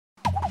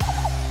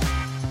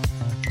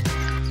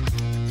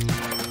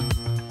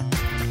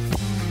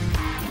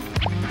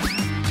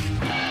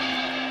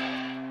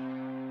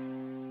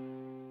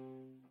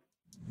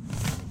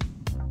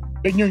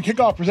Big Noon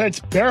Kickoff presents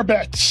Bear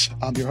Bets.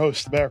 I'm your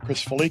host, the Bear,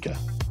 Chris Felica.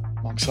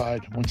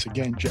 Alongside, once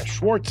again, Jeff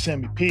Schwartz,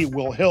 Sammy P,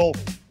 Will Hill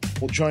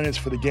will join us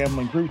for the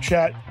gambling group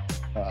chat.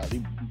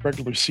 The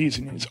regular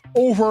season is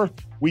over.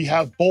 We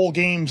have bowl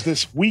games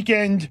this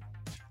weekend.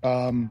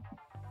 I'm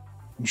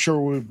sure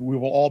we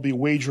will all be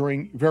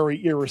wagering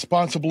very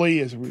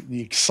irresponsibly as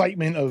the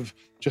excitement of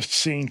just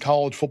seeing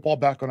college football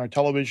back on our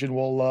television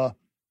will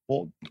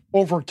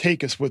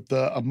overtake us with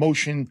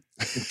emotion,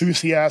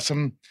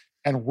 enthusiasm,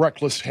 and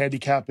reckless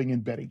handicapping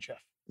and betting, Jeff.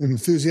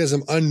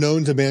 Enthusiasm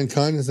unknown to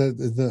mankind. Is that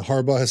the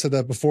Harbaugh has said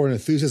that before? An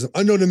enthusiasm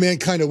unknown to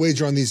mankind to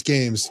wager on these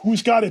games.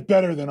 Who's got it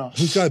better than us?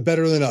 Who's got it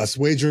better than us?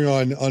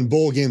 Wagering on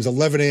bowl games,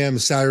 11 a.m.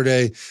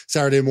 Saturday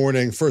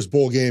morning, first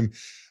bowl game.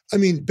 I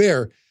mean,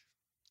 Bear,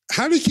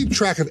 how do you keep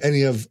track of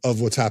any of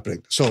what's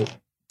happening? So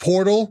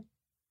portal,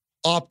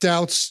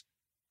 opt-outs,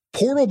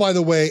 portal, by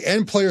the way,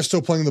 and players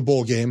still playing the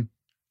bowl game.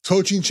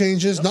 Coaching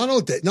changes, not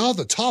at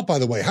the top, by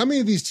the way. How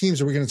many of these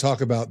teams are we going to talk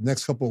about the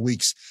next couple of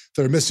weeks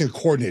that are missing a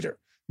coordinator,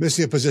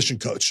 missing a position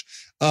coach?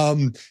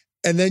 And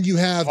then you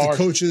have the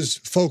coaches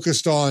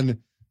focused on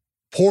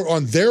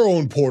their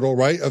own portal,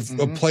 right? Of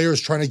players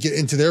trying to get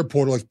into their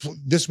portal. Like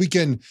this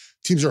weekend,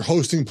 teams are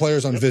hosting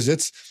players on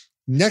visits.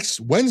 Next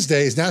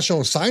Wednesday is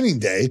National Signing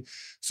Day.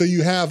 So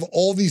you have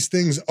all these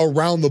things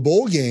around the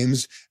bowl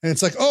games, and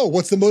it's like, oh,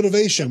 what's the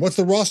motivation? What's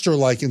the roster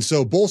like? And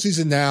so bowl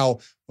season now,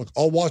 look,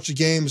 I'll watch the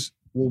games.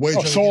 We'll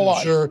wager.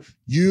 Sure.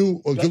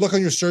 Good luck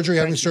on your surgery.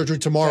 Having surgery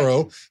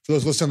tomorrow. For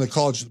those listening to the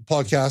college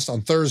podcast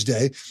on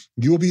Thursday,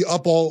 you will be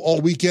up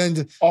all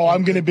weekend. Oh, I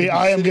am going to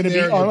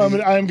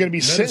be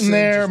sitting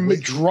there,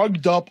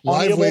 drugged up,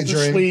 unable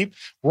to sleep.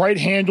 Right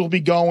hand will be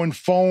going.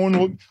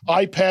 Phone,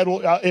 iPad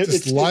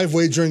will. Live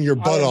wagering your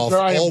butt off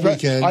all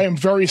weekend. I am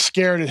very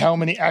scared at how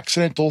many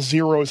accidental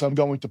zeros I'm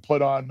going to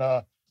put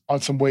on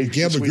some wagers.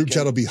 The gambling group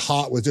chat will be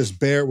hot with this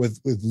Bear, with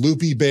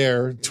Loopy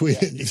Bear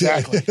tweeting. Yeah,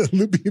 exactly.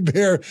 Loopy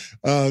Bear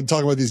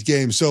talking about these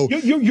games. So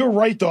you're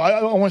right, though.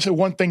 I want to say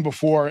one thing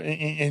before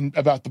in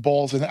about the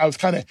balls, and I was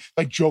kind of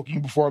like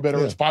joking before a better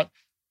response.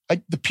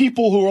 Like the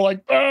people who are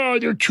like, oh,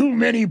 there are too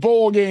many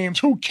bowl games.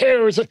 Who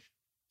cares?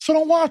 So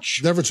don't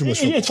watch. Never too much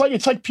football.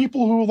 It's like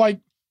people who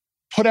like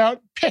put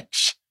out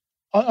pics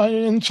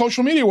in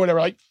social media or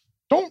whatever. Like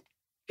Don't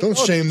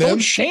shame them. Don't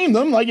shame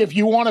them. Like, if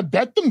you want to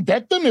bet them,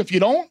 bet them. If you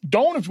don't.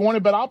 If you want to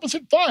bet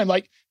opposite, fine.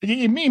 Like,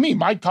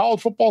 my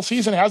college football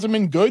season hasn't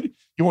been good.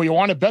 You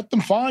want to bet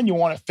them, fine. You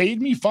want to fade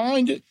me,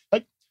 fine.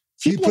 Like,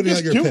 keep putting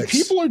out your picks.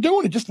 People are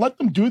doing it. Just let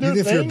them do their thing.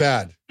 Even if you're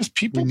bad. Just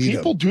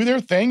people do their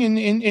thing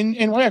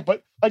and react.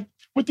 But, like,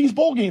 with these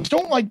bowl games,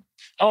 don't like,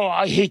 oh,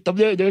 I hate them.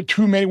 There are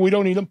too many. We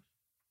don't need them.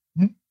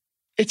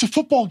 It's a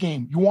football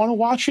game. You want to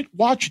watch it?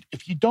 Watch it.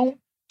 If you don't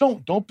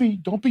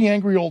be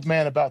angry old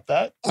man about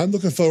that. I'm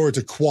looking forward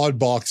to quad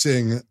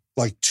boxing,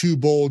 like 2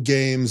 bowl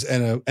games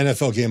and an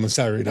NFL game on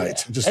Saturday night.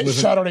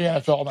 Saturday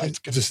NFL nights.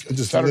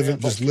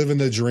 Just living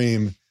the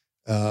dream.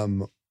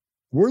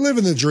 We're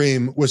living the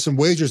dream with some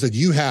wagers that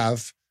you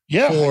have.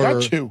 Yeah, for I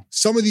got 2.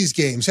 Some of these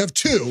games have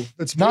 2.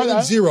 It's more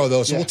than 0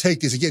 though. So we'll take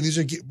these again. These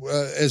are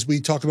as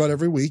we talk about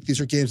every week. These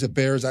are games that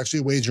Bears actually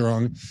wager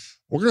on.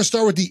 We're going to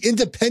start with the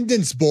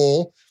Independence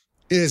Bowl.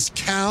 It is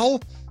Cal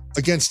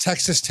against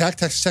Texas Tech.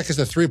 Texas Tech is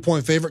a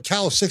 3-point favorite.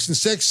 Cal is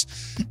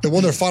 6-6. They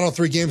won their final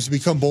 3 games to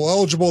become bowl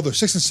eligible. They're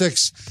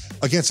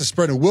 6-6 against the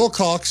spread. And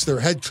Wilcox, their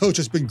head coach,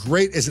 has been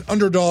great as an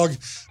underdog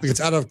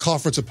against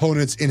out-of-conference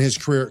opponents in his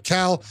career at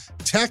Cal.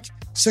 Tech,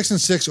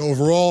 6-6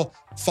 overall,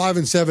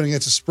 5-7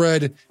 against the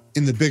spread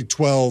in the Big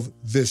 12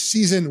 this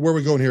season. Where are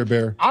we going here,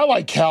 Bear? I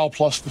like Cal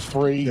plus the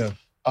 3.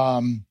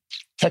 Yeah.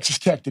 Texas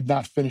Tech did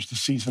not finish the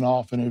season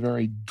off in a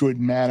very good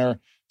manner.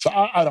 So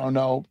I don't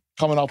know.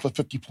 Coming off a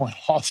 50-point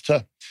loss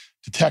to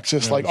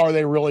Texas, like, are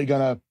they really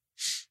going to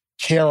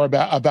care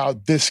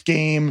about this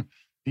game?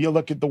 You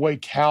look at the way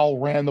Cal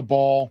ran the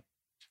ball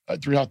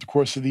throughout the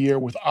course of the year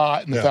with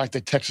Ott, and the fact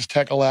that Texas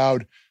Tech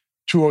allowed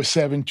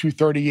 207,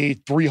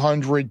 238,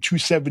 300,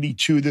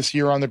 272 this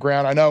year on the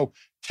ground. I know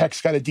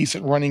Tech's got a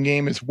decent running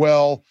game as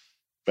well.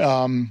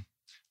 I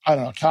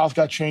don't know. Cal's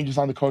got changes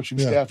on the coaching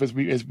staff as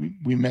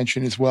we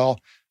mentioned as well.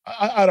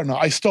 I don't know.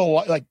 I still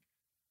like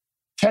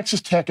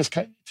Texas Tech has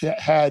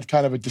had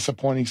kind of a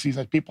disappointing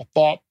season. People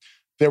thought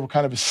they were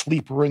kind of a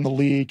sleeper in the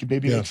league and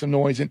maybe make some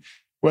noise. And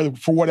whether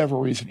for whatever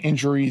reason,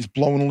 injuries,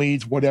 blown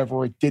leads,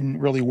 whatever, it didn't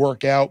really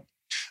work out.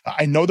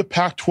 I know the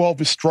Pac-12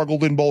 has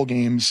struggled in bowl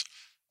games.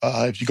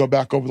 If you go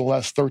back over the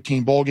last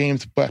 13 bowl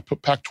games,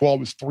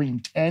 Pac-12 is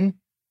 3-10.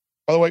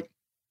 By the way,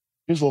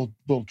 here's a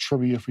little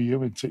trivia for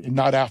you. It's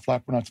not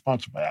Aflac. We're not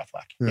sponsored by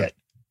Aflac yet.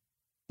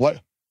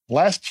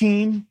 Last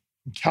team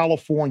in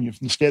California,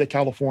 from the state of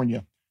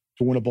California,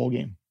 to win a bowl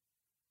game.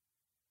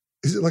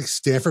 Is it like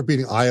Stanford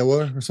beating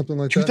Iowa or something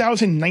like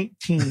 2019 that?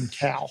 2019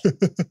 Cal.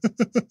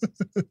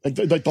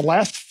 like the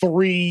last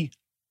three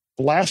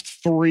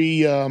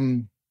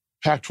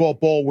Pac-12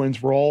 bowl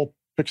wins were all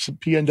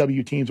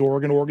PNW teams: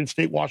 Oregon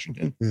State,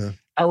 Washington. Yeah.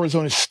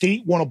 Arizona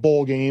State won a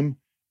bowl game,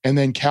 and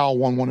then Cal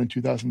won one in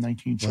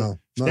 2019. So wow.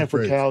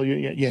 Stanford, Cal,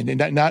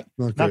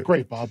 not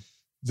great, Bob.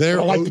 I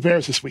like the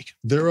Bears this week.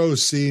 Their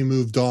OC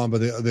moved on,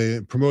 but they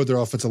promoted their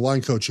offensive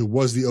line coach, who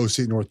was the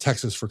OC at North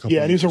Texas for a couple.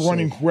 Yeah, and he's a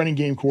running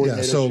game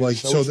coordinator. Yeah,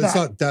 so it's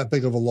not that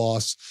big of a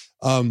loss.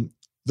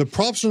 The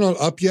props are not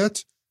up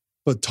yet,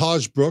 but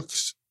Taj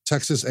Brooks,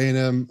 Texas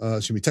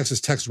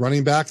Tech's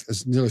running back,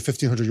 is nearly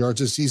 1,500 yards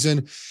this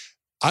season.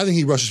 I think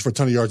he rushes for a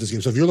ton of yards this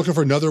game. So if you're looking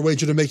for another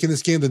wager to make in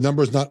this game, the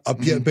number is not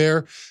up yet,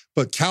 Bear.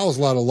 But Cal's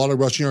allowed a lot of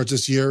rushing yards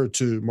this year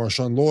to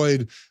Marshawn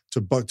Lloyd,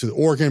 to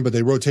Oregon, but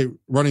they rotate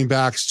running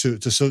backs to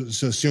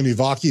Sione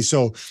Vaki.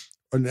 So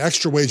an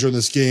extra wager in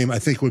this game, I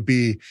think, would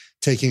be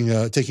taking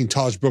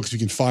Taj Brooks if you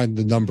can find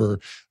the number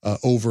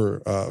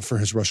over for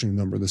his rushing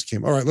number in this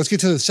game. All right, let's get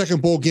to the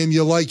second bowl game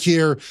you like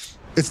here.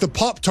 It's the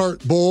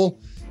Pop-Tart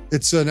Bowl.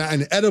 It's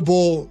an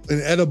edible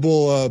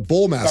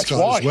bowl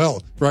mascot as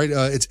well, right?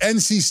 It's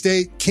NC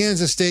State,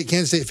 Kansas State.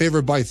 Kansas State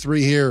favored by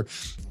 3 here.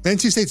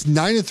 NC State's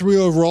 9-3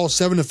 overall,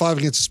 7-5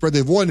 against the spread.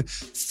 They've won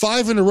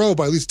 5 in a row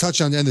by at least a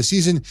touchdown to end the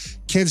season.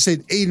 Kansas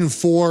State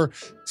 8-4,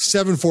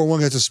 7-4-1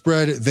 against the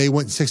spread. They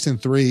went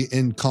 6-3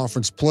 in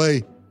conference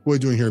play. What are you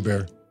doing here,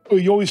 Bear?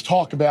 You always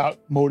talk about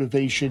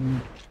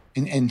motivation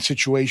in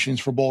situations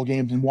for bowl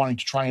games and wanting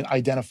to try and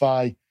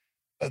identify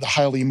the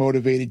highly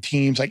motivated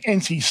teams. Like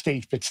NC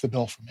State fits the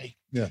bill for me.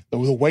 Yeah, the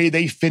way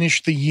they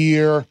finished the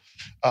year,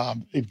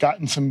 they've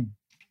gotten some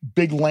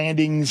big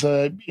landings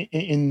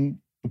in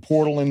the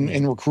portal and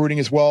in recruiting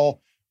as well.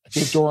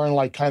 Dave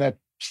Doran kind of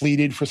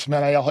pleaded for some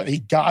NIL. He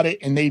got it,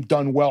 and they've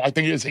done well. I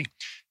think there's a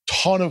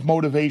ton of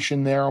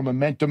motivation there,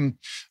 momentum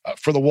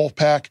for the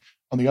Wolfpack.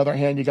 On the other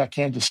hand, you got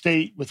Kansas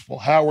State with Will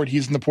Howard.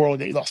 He's in the portal.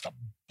 They lost a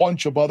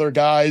bunch of other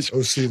guys.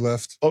 OC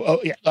left.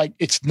 Yeah,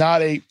 it's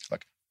not a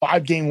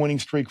 5-game winning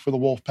streak for the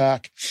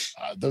Wolfpack.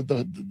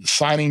 The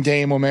signing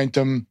day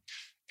momentum.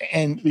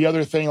 And the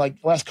other thing,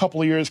 last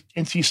couple of years,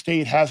 NC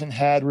State hasn't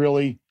had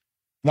really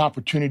an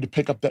opportunity to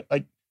pick up that.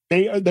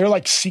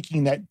 They're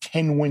seeking that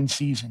 10-win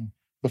season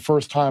the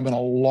first time in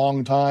a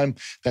long time.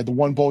 They had the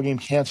one bowl game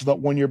canceled that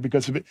 1 year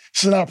because of it.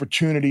 This is an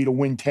opportunity to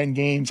win 10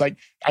 games. I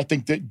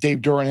think that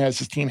Dave Doran has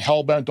his team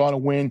hell-bent on a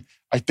win.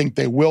 I think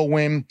they will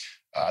win.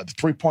 The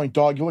 3-point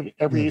dog, you look at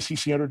every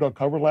ACC underdog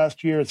cover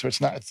last year, so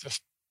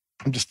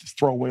I'm just a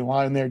throwaway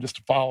line there just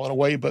to follow it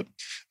away. But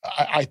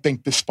I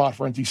think this spot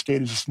for NC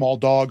State is a small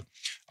dog.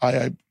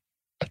 I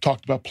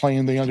talked about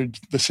playing the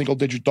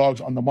single-digit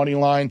dogs on the money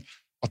line.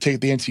 I'll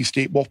take the NC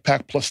State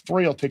Wolfpack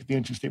 +3. I'll take the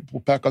NC State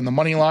Wolfpack on the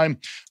money line.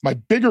 My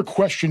bigger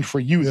question for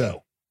you,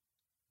 though,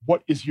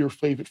 what is your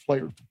favorite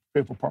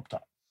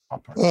Pop-Tart?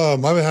 I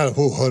haven't had it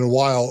in a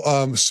while.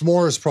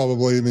 S'mores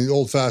probably. I mean,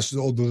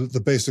 old-fashioned, the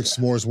basic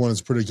s'mores one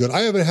is pretty good.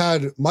 I haven't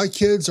had. My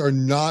kids are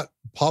not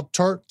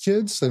Pop-Tart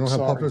kids. They don't have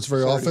Pop-Tarts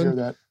very often. To hear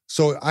that.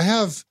 So I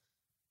have.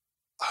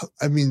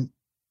 I mean,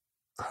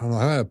 I don't know.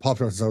 I haven't had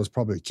Pop-Tarts since I was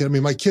probably a kid. I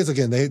mean, my kids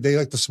again. They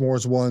like the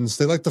s'mores ones.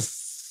 They like the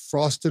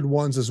frosted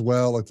ones as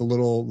well, like the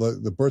little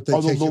the birthday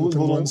cake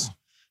looking ones.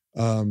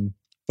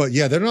 But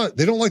yeah, they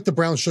don't like the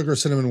brown sugar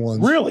cinnamon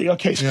ones. Really?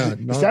 Okay, so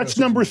that's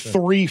number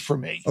 3 for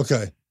me.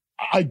 Okay.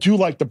 I do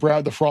like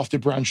the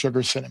frosted brown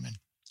sugar cinnamon.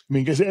 I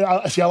mean, because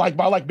I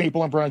like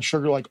maple and brown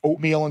sugar, like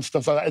oatmeal and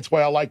stuff like that. That's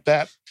why I like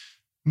that.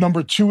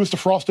 Number 2 is the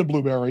frosted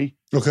blueberry.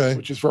 Okay.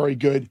 Which is very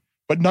good.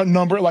 But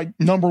number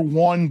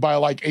 1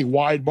 by a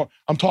wide bar.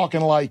 I'm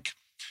talking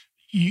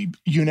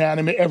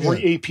unanimous,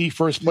 every AP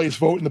first place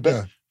vote in the best.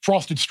 Yeah.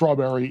 Frosted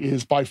strawberry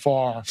is by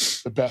far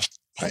the best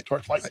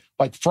Pop-Tart.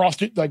 Like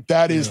frosted,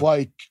 that is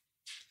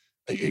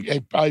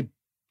it's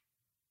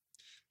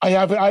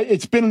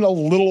been a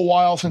little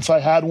while since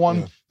I had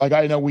one. Yeah.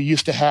 I know we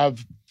used to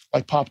have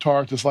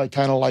Pop-Tarts as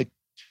kind of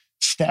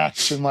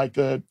snacks in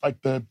the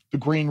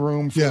green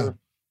room for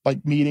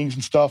meetings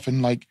and stuff.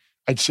 And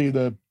I'd see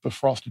the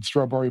frosted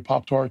strawberry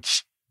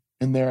Pop-Tarts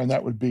in there, and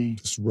that would be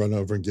just run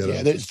over and get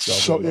them.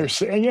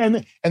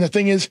 And the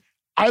thing is,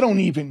 I don't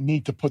even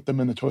need to put them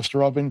in the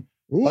toaster oven.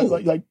 No,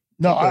 okay.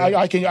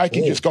 I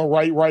can just go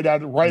right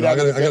out. I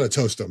gotta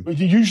toast them.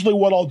 Usually,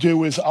 what I'll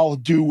do is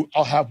I'll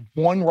have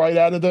one right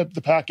out of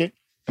the packet,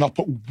 and I'll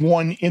put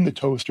one in the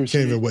toaster.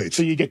 Can't even wait.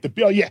 So you get the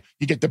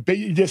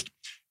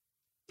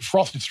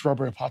frosted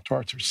strawberry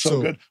Pop-Tarts are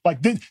so good.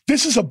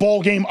 This is a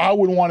bowl game I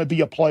would want to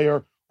be a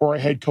player or a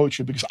head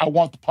coach in, because I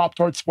want the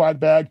Pop-Tart swag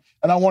bag,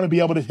 and I want to be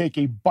able to take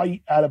a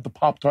bite out of the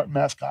Pop-Tart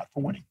mascot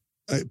for winning.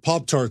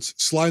 Pop-Tarts,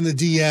 slide in the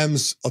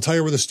DMs. I'll tell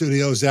you where the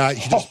studio's at.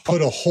 You can just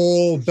put a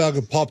whole bag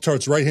of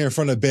Pop-Tarts right here in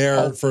front of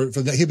Bear. For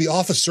that. He'll be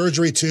off of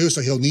surgery too,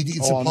 so he'll need to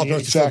eat some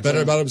Pop-Tarts to feel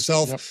better about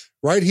himself. Yep.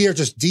 Right here,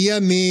 just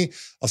DM me.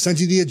 I'll send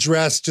you the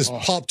address. Just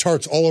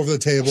Pop-Tarts all over the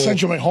table. I'll send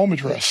you my home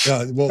address.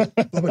 Well,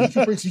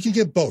 you can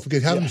get both. We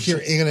could have them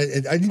here.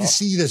 And I need to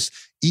see this.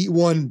 Eat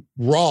one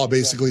raw,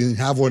 basically, and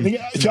have one.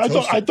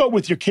 I thought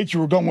with your kids, you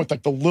were going with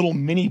the little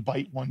mini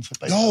bite ones.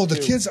 The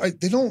kids,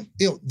 they don't.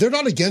 They're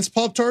not against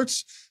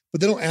Pop-Tarts, but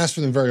they don't ask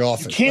for them very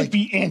often. You can't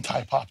be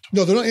anti-Pop-Tarts.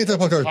 No, they're not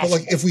anti-Pop-Tarts.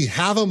 But if we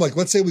have them,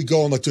 let's say we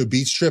go on to a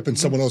beach trip and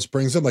someone else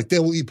brings them, they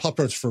will eat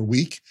Pop-Tarts for a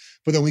week.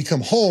 But then we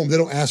come home, they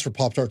don't ask for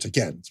Pop-Tarts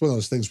again. It's one of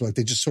those things where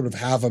they just sort of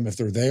have them if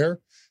they're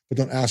there, but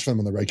don't ask for them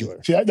on the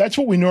regular. See, that's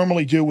what we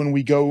normally do when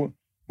we go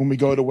when we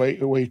go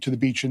away to the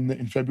beach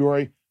in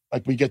February.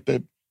 Like we get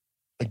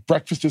like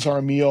breakfast is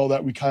our meal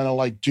that we kind of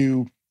like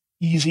do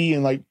easy,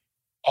 and like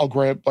I'll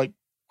grab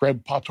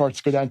Pop-Tarts,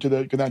 go down to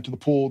the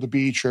pool, the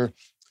beach, or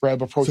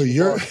grab a protein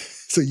bar.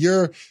 So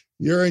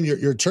you're in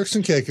your Turks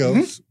and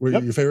Caicos, where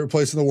your favorite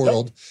place in the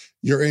world. Yep.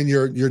 You're in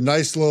your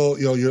nice little,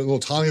 your little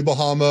Tommy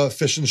Bahama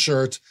fishing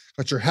shirt,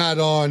 got your hat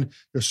on,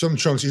 your swim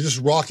trunks. You're just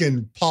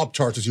rocking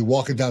Pop-Tarts as you're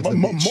walking down to the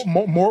beach.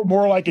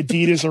 More like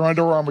Adidas or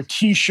Under Armour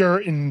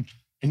t-shirt and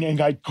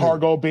like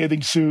cargo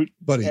bathing suit.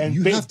 Buddy, and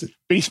you have to.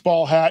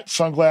 Baseball hat,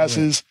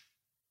 sunglasses,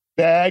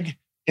 bag.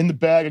 In the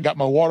bag, I got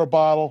my water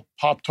bottle,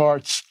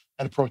 Pop-Tarts,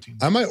 and a protein.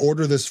 I might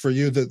order this for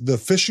you. The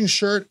fishing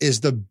shirt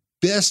is the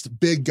best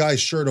big guy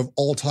shirt of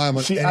all time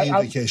on any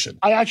vacation.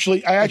 I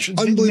actually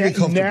unbelievably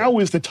comfortable. Now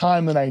is the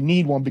time that I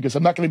need one, because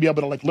I'm not going to be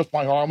able to like lift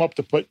my arm up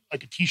to put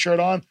like a t-shirt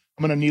on.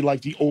 I'm going to need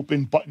like the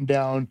open button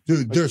down.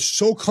 Dude, they're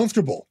so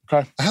comfortable.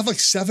 Okay. I have like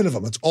 7 of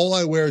them. That's all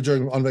I wear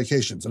on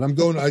vacations. And I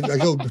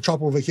go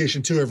tropical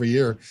vacation too every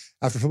year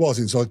after football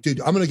season. So like,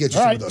 dude, I'm going to get you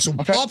some of those. So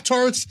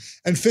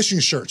Pop-Tarts and fishing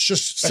shirts.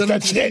 Just send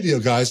them to the video,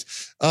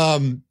 guys.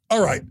 All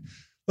right.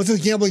 Let's do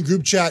the gambling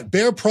group chat.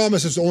 Bear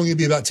promises it's only going to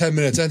be about 10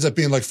 minutes. Ends up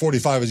being like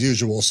 45 as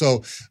usual.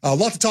 So a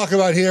lot to talk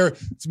about here.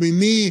 It's going to be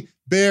me,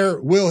 Bear,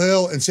 Will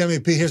Hill, and Sammy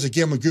P. Here's a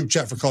gambling group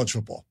chat for college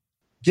football.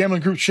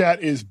 Gambling group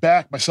chat is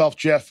back. Myself,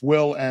 Jeff,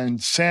 Will,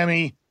 and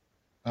Sammy.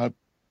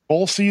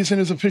 Bowl season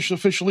is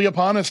officially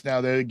upon us now.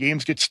 The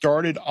games get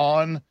started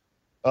on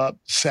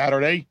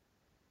Saturday.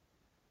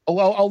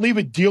 I'll leave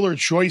a dealer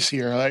choice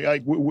here.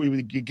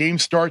 The game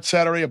starts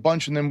Saturday a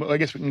bunch, and then I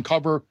guess we can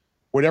cover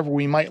whatever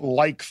we might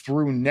like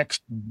through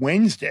next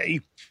Wednesday.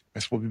 I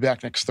guess we'll be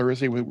back next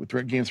Thursday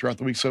with games throughout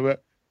the week. So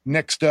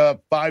next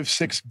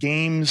 5-6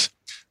 games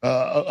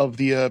of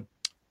the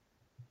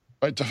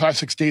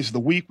 5-6 days of the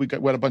week, we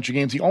got a bunch of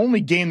games. The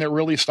only game that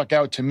really stuck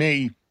out to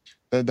me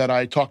that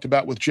I talked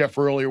about with Jeff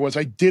earlier was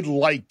I did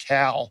like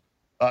Cal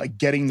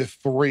getting the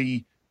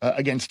 3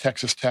 against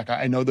Texas Tech.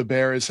 I know the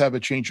Bears have a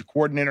change of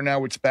coordinator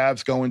now with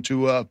Spavs going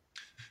to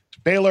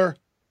Baylor,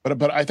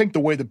 but I think the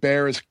way the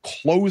Bears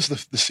close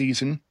the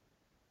season,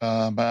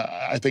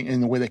 I think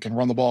in the way they can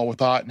run the ball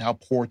with Ott and how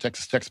poor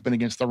Texas Tech's been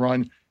against the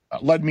run,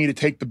 led me to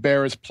take the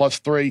Bears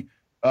 +3.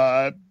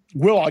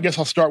 Will, I guess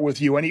I'll start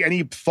with you.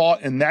 Any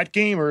thought in that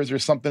game, or is there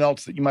something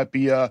else that you might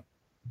be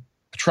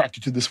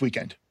attracted to this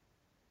weekend?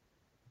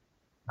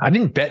 I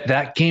didn't bet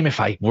that game. If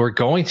I were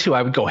going to,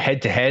 I would go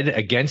head to head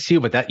against you,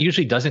 but that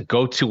usually doesn't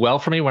go too well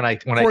for me when I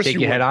take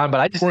you head on.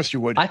 But of course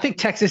you would. I think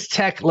Texas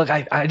Tech. Look,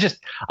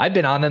 I've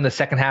been on them the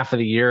second half of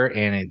the year,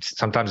 and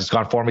sometimes it's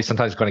gone for me,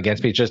 sometimes it's gone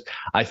against me. It's just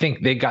I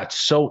think they got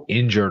so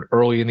injured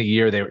early in the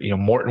year.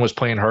 Morton was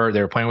playing hurt. They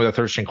were playing with a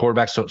third string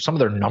quarterback, so some of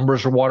their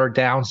numbers were watered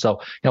down.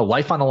 So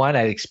life on the line.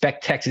 I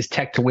expect Texas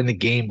Tech to win the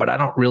game, but I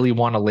don't really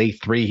want to lay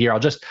 3 here.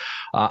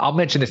 I'll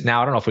mention this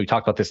now. I don't know if we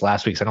talked about this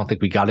last week, so I don't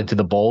think we got into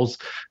the bowls.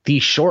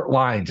 These short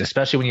lines,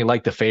 especially when you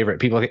like the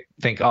favorite, people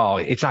think, oh,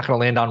 it's not going to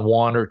land on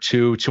 1 or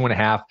 2,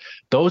 2.5.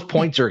 Those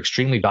points are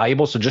extremely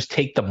valuable. So just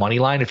take the money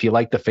line if you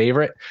like the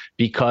favorite,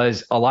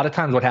 because a lot of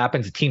times what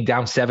happens, a team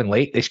down 7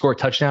 late, they score a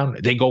touchdown,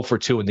 they go for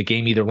 2, and the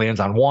game either lands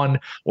on 1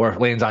 or it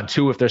lands on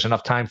 2 if there's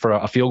enough time for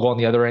a field goal on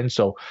the other end.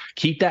 So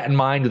keep that in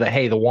mind that,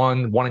 hey, the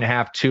 1,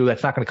 1.5, 2,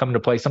 that's not going to come into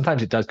play.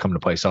 Sometimes it does come into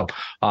play. So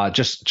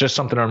just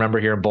something to remember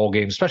here in bowl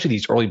games, especially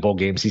these early bowl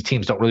games. These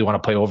teams don't really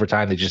want to play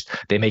overtime.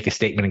 They make a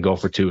statement and go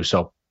for 2.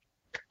 So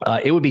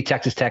it would be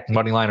Texas Tech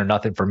money line or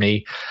nothing for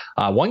me.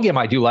 One game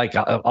I do like,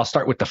 I'll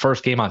start with the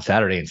first game on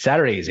Saturday. And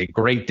Saturday is a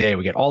great day.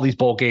 We get all these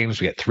bowl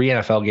games. We get 3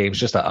 NFL games.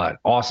 Just an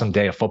awesome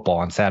day of football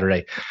on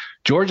Saturday.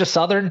 Georgia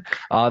Southern,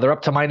 they're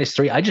up to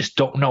 -3. I just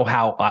don't know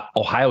how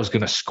Ohio's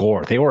going to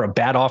score. They were a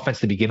bad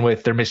offense to begin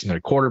with. They're missing their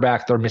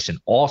quarterback. They're missing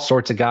all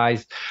sorts of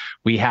guys.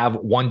 We have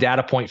one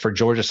data point for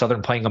Georgia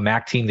Southern playing a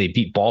MAC team. They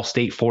beat Ball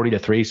State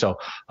 40-3. So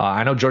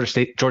I know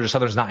Georgia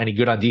Southern's not any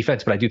good on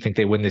defense, but I do think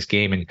they win this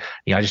game. And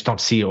I just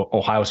don't see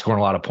Ohio scoring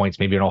a lot of points.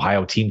 Maybe an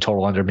Ohio team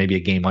total under, maybe a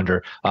game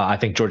under. I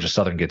think Georgia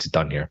Southern gets it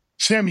done here.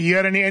 Sam, you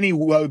had any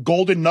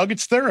golden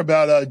nuggets there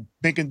about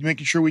making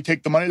sure we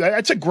take the money?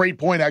 That's a great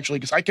point, actually,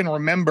 because I can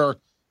remember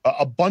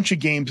a bunch of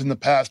games in the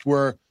past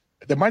where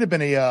there might have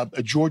been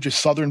a Georgia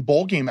Southern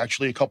bowl game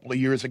actually a couple of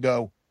years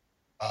ago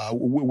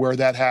where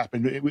that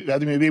happened.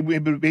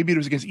 Maybe it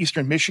was against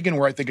Eastern Michigan,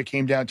 where I think it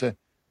came down to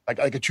like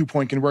a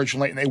 2-point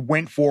conversion late, and they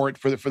went for it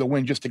for the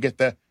win just to get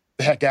the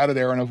heck out of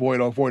there and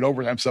avoid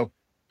overtime. So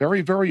very,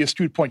 very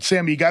astute point.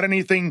 Sam, you got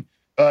anything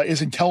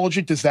as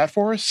intelligent as that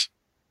for us?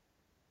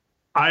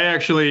 I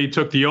actually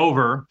took the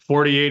over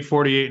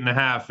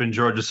 48.5 in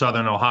Georgia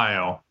Southern,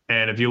 Ohio.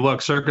 And if you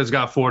look, Circa's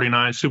got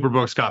 49,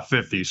 Superbook's got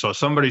 50. So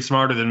somebody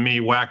smarter than me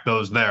whacked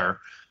those there.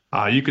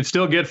 You could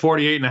still get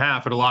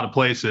 48.5 at a lot of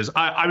places.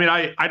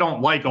 I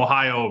don't like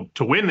Ohio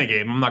to win the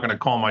game. I'm not going to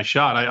call my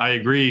shot. I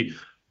agree.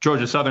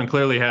 Georgia Southern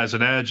clearly has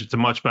an edge. It's a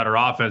much better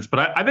offense.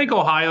 But I think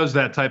Ohio's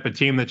that type of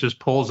team that just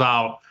pulls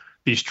out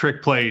these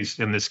trick plays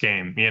in this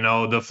game.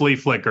 The flea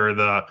flicker,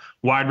 the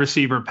wide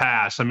receiver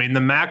pass. The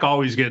MAC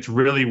always gets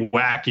really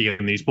wacky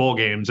in these bowl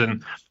games.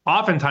 And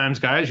oftentimes,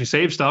 guys, you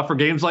save stuff for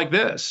games like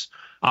this.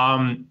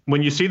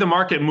 When you see the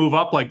market move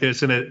up like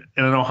this in an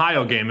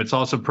Ohio game, it's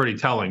also pretty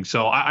telling.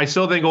 So I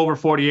still think over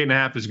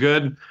 48.5 is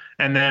good.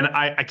 And then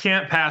I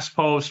can't pass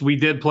post. We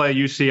did play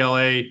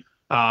UCLA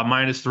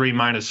 -3,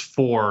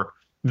 -4.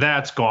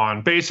 That's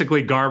gone.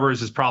 Basically,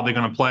 Garbers is probably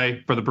going to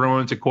play for the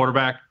Bruins at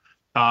quarterback.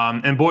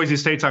 And Boise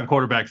State's on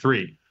quarterback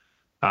 3.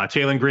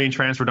 Taylor Green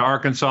transferred to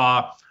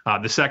Arkansas.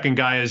 The second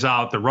guy is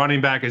out. The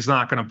running back is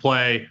not going to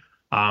play.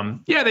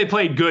 Yeah, they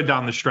played good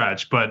down the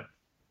stretch, but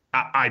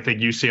I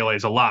think UCLA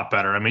is a lot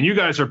better. I mean, you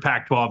guys are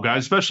Pac-12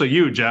 guys, especially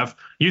you, Jeff.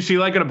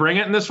 UCLA going to bring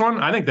it in this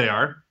one? I think they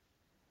are.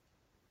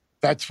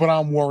 That's what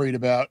I'm worried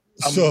about.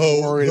 I'm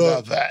worried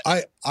about that.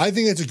 I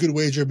think it's a good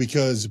wager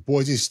because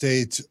Boise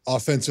State,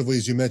 offensively,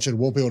 as you mentioned,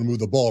 won't be able to move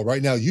the ball.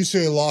 Right now,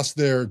 UCLA lost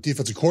their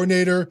defensive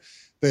coordinator.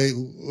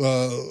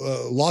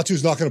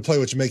 Latu's not going to play,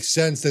 which makes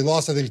sense. They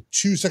lost, I think,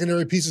 2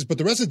 secondary pieces, but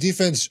the rest of the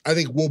defense, I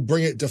think, will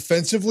bring it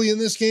defensively in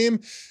this game.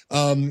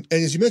 And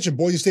as you mentioned,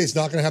 Boise State's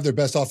not going to have their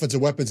best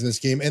offensive weapons in this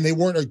game, and they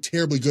weren't a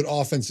terribly good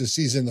offense this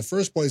season in the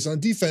first place. On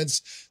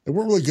defense, they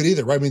weren't really good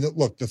either, right? I mean,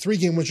 look, the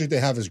 3-game win streak they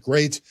have is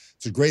great.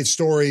 It's a great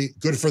story.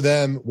 Good for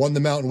them. Won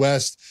the Mountain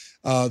West.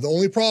 The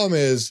only problem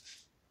is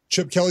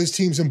Chip Kelly's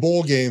teams in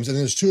bowl games, and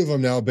there's 2 of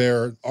them now,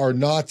 Bear, are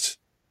not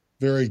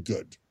very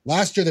good.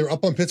 Last year, they were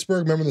up on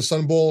Pittsburgh. Remember the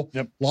Sun Bowl?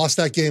 Yep. Lost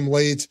that game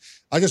late.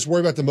 I just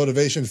worry about the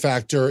motivation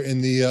factor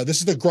in the. This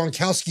is the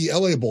Gronkowski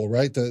LA Bowl,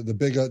 right? The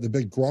big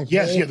Gronk.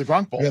 Yes, Bowl. yeah, the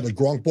Gronk Bowl. Yeah, the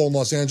Gronk Bowl in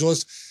Los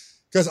Angeles.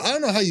 Because I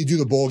don't know how you do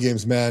the bowl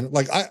games, man.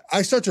 Like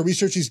I start to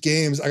research these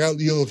games. I got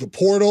to look at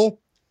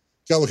portal.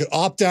 Got to look at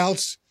opt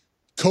outs,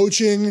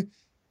 coaching,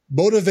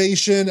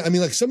 motivation. I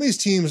mean, like some of these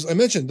teams I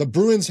mentioned, the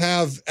Bruins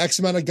have X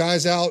amount of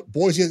guys out.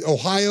 Boise,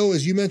 Ohio,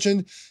 as you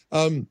mentioned,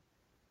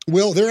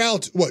 Will, they're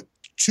out. What?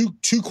 Two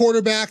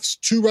quarterbacks,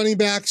 2 running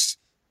backs,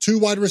 2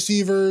 wide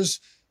receivers.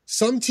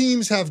 Some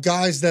teams have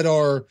guys that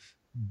are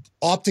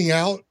opting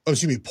out,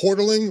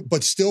 portaling,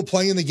 but still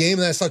playing in the game.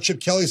 And that's how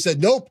Chip Kelly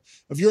said, nope,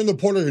 if you're in the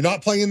portal, you're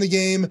not playing in the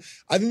game.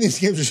 I think these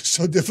games are just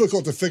so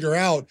difficult to figure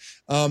out.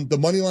 The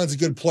money line's a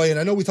good play. And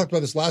I know we talked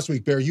about this last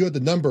week, Bear. You had the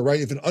number, right?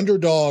 If an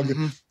underdog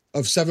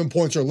of 7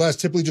 points or less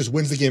typically just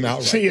wins the game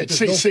outright.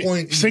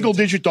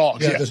 Single-digit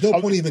dogs. Yeah, there's no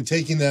point even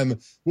taking them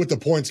with the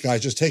points, guys.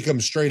 Just take them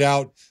straight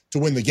out to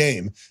win the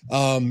game.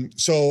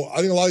 So I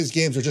think a lot of these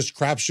games are just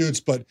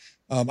crapshoots, but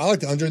I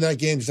like the under in that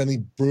game because I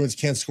think Bruins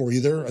can't score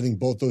either. I think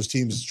both those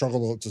teams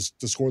struggle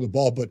to score the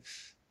ball, but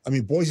I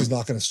mean, Boise's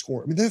not going to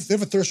score. I mean, they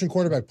have a third-string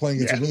quarterback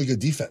playing against a really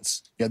good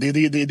defense. Yeah, the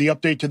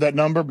update to that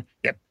number,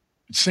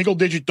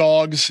 single-digit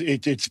dogs,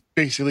 it's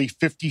basically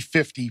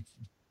 50-50,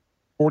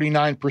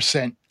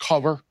 49%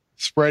 cover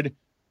spread,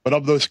 but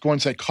of those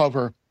ones that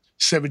cover,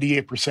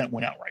 78%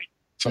 went outright.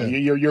 So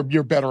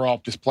you're better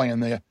off just playing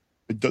the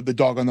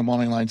dog on the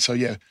money line. So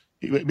yeah,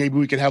 maybe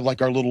we could have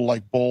like our little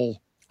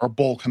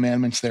bowl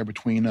commandments there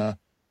between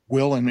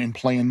Will and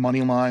playing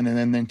money line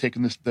and then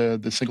taking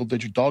the single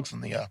digit dogs on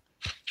the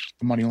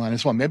money line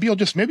as well. Maybe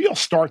I'll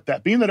start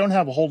that. Being that I don't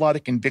have a whole lot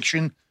of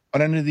conviction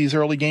on any of these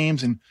early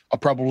games, and I'll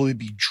probably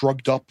be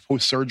drugged up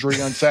post surgery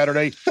on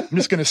Saturday. I'm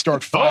just going to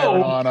start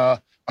firing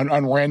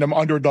on random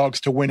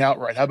underdogs to win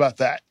outright. How about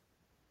that?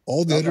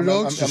 All the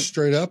underdogs, just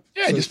straight up.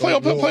 Yeah, so just play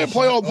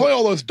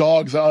all those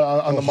dogs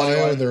on the money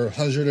line. Their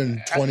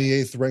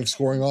 128th ranked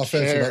scoring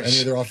offense without any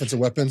of their offensive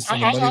weapons on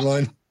the money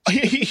line.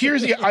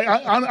 Here's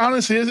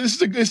honestly,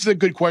 this is a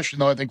good question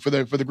though. I think for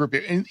the group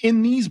here.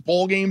 In these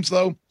bowl games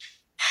though,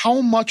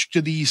 how much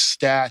do these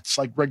stats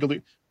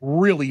regularly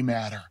really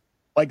matter?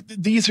 Like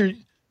these are,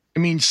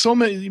 so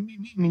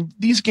many.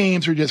 These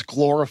games are just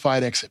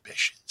glorified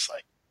exhibitions.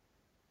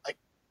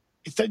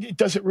 It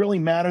doesn't really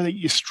matter that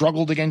you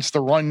struggled against the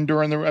run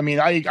during the.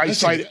 I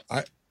cite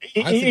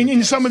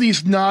in some of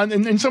these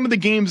in some of the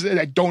games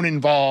that don't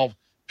involve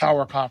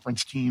power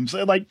conference teams.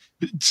 Like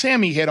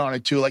Sammy hit on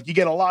it too. Like you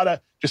get a lot of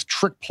just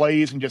trick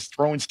plays and just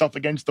throwing stuff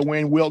against the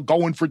wind. Will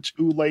going for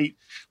too late.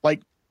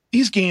 Like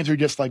these games are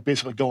just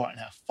basically go out and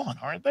have fun,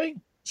 aren't they?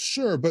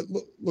 Sure, but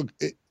look.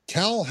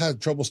 Cal had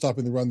trouble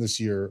stopping the run this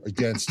year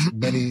against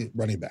many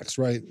running backs,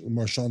 right?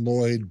 Marshawn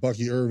Lloyd,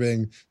 Bucky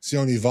Irving,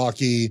 Sione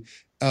Vaki.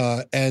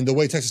 And the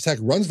way Texas Tech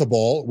runs the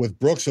ball with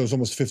Brooks, so it's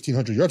almost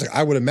 1,500 yards.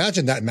 I would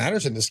imagine that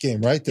matters in this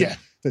game, right?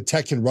 That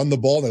Tech can run the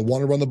ball. They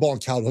want to run the ball,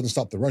 and Cal doesn't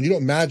stop the run. You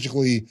don't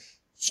magically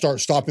start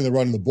stopping the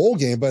run in the bowl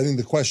game, but I think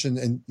the question,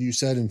 and you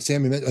said, and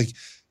Sammy meant,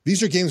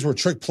 these are games where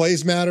trick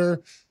plays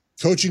matter,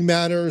 coaching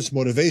matters,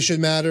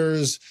 motivation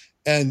matters,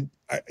 and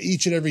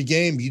each and every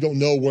game, you don't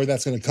know where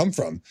that's going to come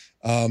from.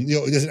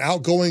 Is an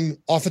outgoing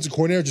offensive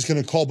coordinator just going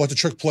to call a bunch of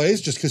trick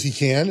plays just because he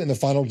can in the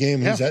final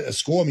game he's at a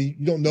school? You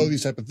don't know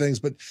these type of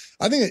things, but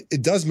I think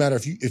it does matter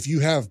if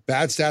you have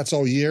bad stats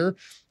all year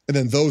and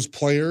then those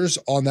players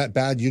on that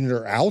bad unit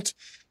are out,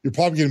 you're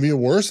probably going to be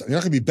worse. You're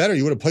not going to be better.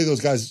 You would have played those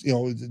guys,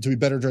 to be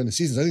better during the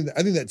season.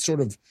 I think that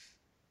sort of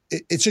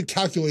it should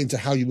calculate into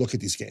how you look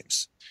at these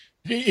games.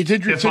 It's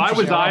interesting. If I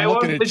was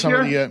Iowa this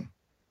year,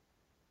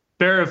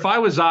 Bear, if I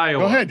was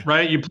Iowa, go ahead.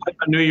 Right, you play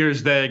on New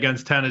Year's Day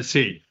against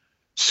Tennessee.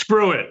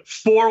 Screw it,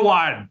 4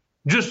 wide,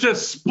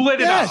 just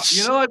split it up.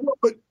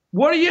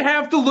 What do you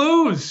have to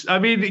lose? I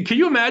mean, can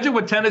you imagine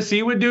what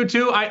Tennessee would do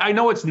too? I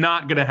know it's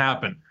not going to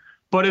happen.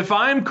 But if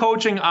I'm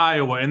coaching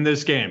Iowa in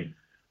this game,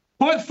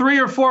 put 3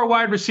 or 4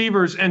 wide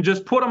receivers and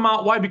just put them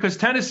out wide, because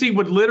Tennessee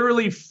would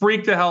literally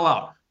freak the hell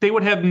out. They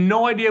would have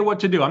no idea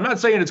what to do. I'm not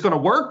saying it's going to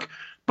work,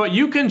 but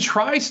you can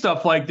try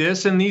stuff like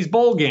this in these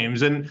bowl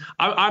games. And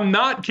I'm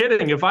not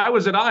kidding. If I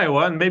was at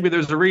Iowa, and maybe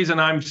there's a reason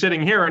I'm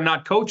sitting here and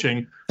not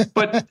coaching,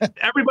 but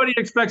everybody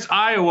expects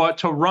Iowa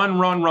to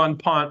run,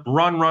 punt,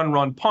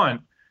 run,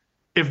 punt.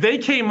 If they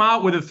came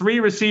out with a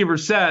 3-receiver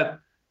set,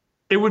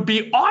 it would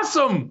be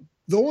awesome.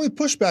 The only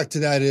pushback to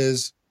that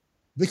is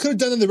they could have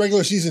done it in the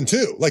regular season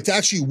too, like to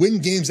actually win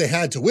games they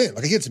had to win.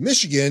 Like against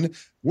Michigan,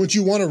 wouldn't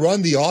you want to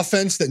run the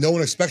offense that no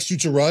one expects you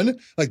to run?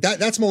 Like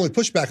that's my only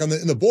pushback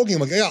in the bowl game.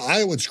 Like, yeah,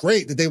 Iowa's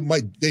great that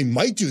they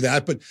might do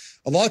that, but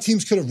a lot of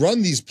teams could have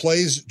run these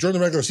plays during the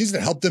regular season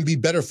to help them be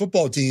better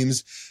football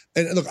teams.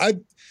 And look,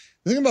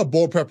 the thing about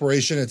bowl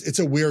preparation, it's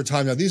a weird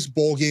time now. These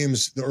bowl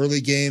games, the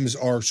early games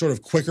are sort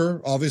of quicker,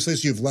 obviously,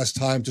 so you have less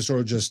time to sort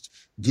of just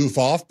goof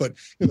off. But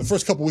the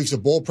first couple of weeks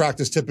of bowl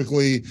practice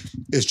typically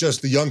is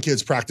just the young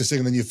kids practicing,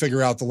 and then you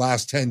figure out the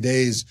last 10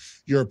 days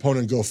your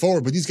opponent go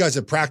forward. But these guys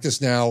have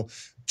practiced now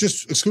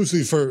just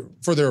exclusively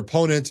for their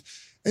opponent.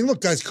 And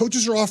look, guys,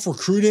 coaches are off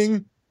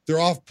recruiting.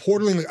 They're off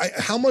portaling.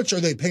 How much are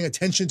they paying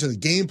attention to the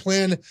game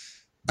plan?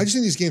 I just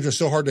think these games are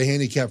so hard to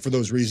handicap for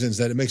those reasons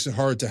that it makes it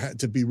hard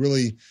to be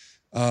really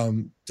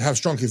to have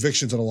strong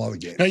convictions on a lot of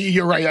games. No,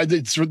 you're right.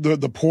 It's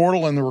the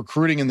portal and the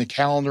recruiting and the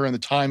calendar and the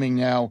timing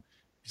now.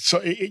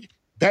 So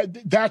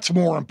that's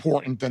more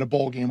important than a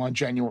bowl game on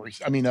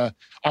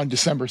on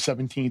December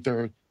 17th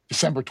or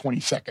December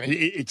 22nd.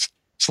 It's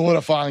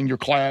solidifying your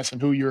class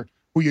and who you're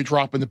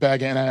dropping the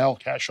bag of NIL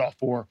cash off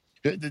for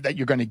that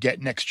you're going to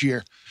get next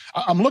year.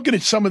 I'm looking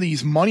at some of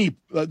these money,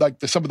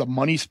 some of the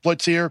money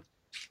splits here,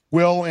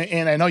 Will,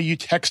 and I know you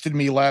texted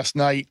me last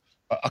night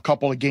a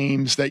couple of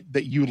games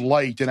that you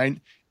liked,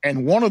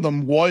 and one of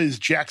them was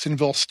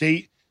Jacksonville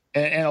State,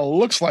 and it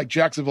looks like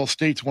Jacksonville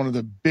State's one of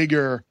the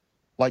bigger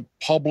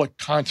public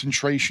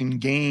concentration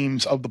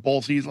games of the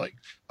bowl season.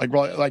 Like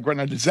right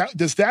now,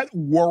 does that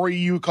worry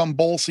you come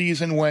bowl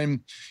season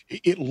when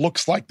it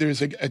looks like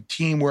there's a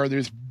team where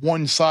there's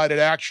one-sided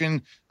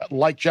action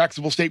like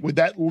Jacksonville State? Would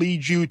that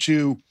lead you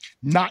to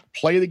not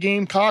play the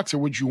Gamecocks, or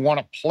would you want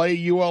to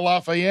play UL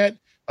Lafayette?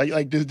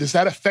 Does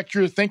that affect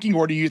your thinking,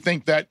 or do you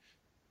think that,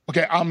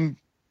 okay,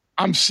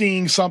 I'm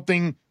seeing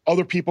something,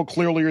 other people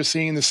clearly are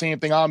seeing the same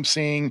thing I'm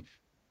seeing,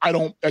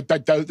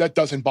 that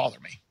doesn't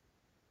bother me?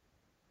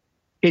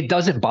 It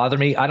doesn't bother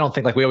me. I don't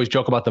think, like we always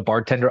joke about the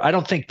bartender, I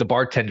don't think the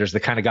bartender's the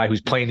kind of guy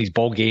who's playing these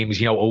bowl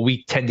games, a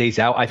week, 10 days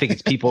out. I think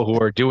it's people who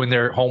are doing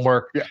their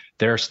homework. Yeah.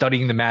 They're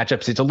studying the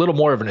matchups. It's a little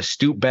more of an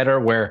astute bettor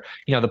where,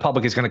 the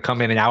public is going to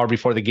come in an hour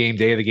before the game,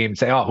 day of the game, and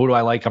say, oh, who do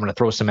I like? I'm going to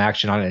throw some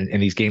action on it.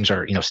 And these games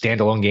are,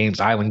 standalone games,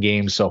 island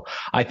games. So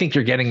I think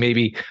you're getting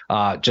maybe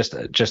just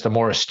a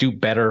more astute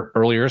bettor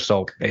earlier.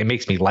 So it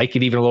makes me like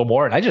it even a little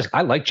more. And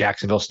I like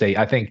Jacksonville State.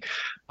 I think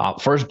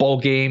first bowl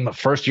game,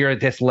 first year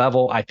at this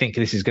level, I think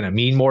this is going to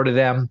mean more to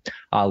them.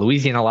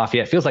 Louisiana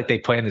Lafayette feels like they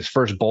play in this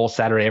first bowl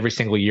Saturday every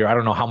single year. I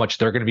don't know how much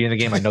they're going to be in the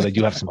game. I know they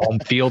do have some home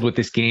field with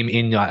this game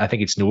in, I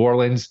think it's New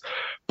Orleans.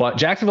 But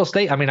Jacksonville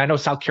State, I know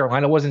South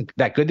Carolina wasn't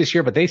that good this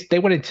year, but they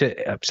went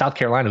into South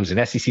Carolina, who's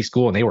an SEC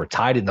school, and they were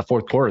tied in the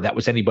fourth quarter. That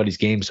was anybody's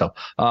game. So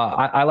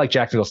I like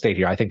Jacksonville State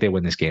here. I think they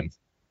win this game.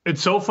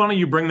 It's so funny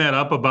you bring that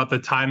up about the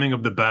timing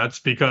of the bets,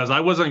 because I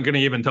wasn't going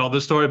to even tell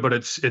this story, but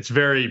it's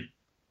very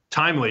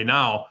timely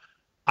now.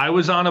 I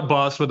was on a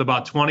bus with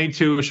about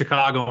 22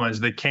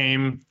 Chicagoans that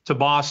came to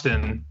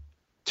Boston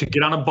to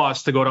get on a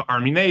bus to go to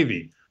Army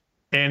Navy.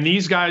 And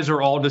these guys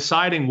are all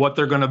deciding what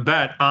they're going to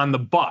bet on the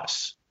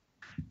bus.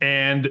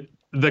 And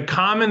the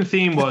common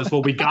theme was,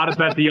 well, we got to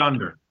bet the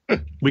under.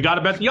 We got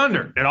to bet the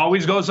under. It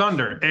always goes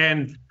under.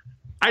 And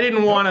I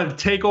didn't want to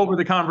take over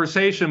the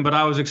conversation, but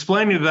I was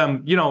explaining to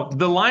them,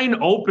 the line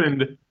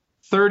opened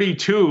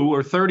 32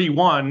 or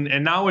 31,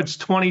 and now it's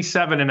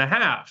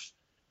 27.5.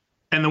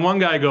 And the one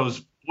guy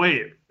goes,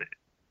 wait,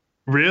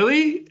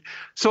 really?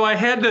 So I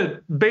had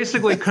to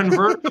basically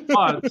convert the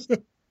bus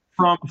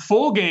from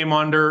full game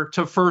under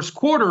to first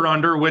quarter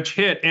under, which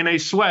hit in a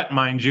sweat,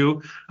 mind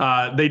you.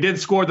 They did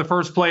score the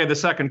first play of the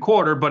second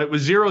quarter, but it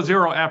was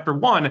 0-0 after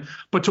one.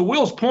 But to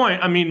Will's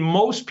point,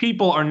 most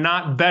people are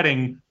not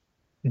betting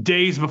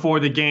days before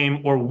the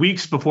game or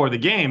weeks before the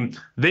game.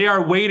 They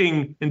are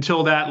waiting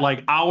until that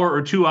hour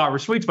or 2 hour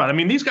sweet spot.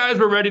 These guys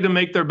were ready to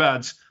make their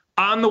bets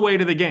on the way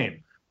to the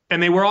game.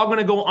 And they were all going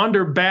to go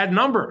under bad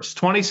numbers,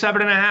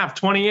 27.5,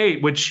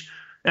 28, which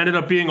ended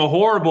up being a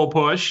horrible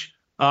push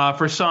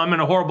for some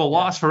and a horrible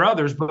loss for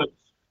others. But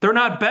they're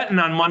not betting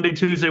on Monday,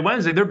 Tuesday,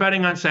 Wednesday. They're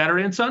betting on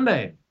Saturday and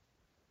Sunday.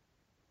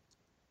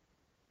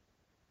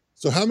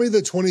 So how many of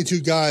the 22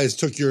 guys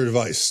took your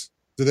advice?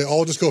 Did they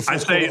all just go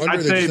first quarter under?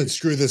 Or they just said,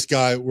 screw this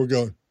guy, we're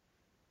going?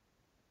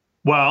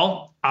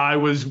 Well, I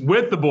was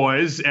with the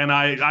boys, and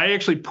I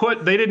actually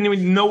they didn't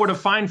even know where to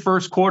find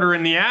first quarter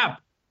in the app.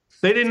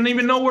 They didn't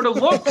even know where to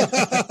look.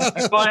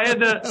 So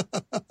I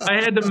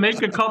had to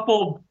make a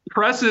couple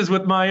presses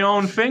with my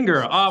own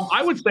finger.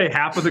 I would say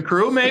half of the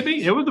crew,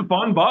 maybe. It was a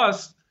fun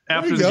bus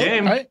after the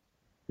game. Right?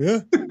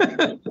 Yeah.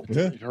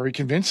 Yeah. Very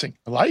convincing.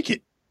 I like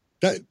it.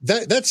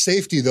 That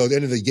safety, though, at the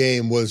end of the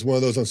game was one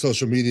of those on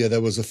social media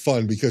that was a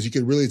fun because you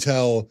could really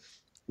tell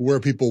where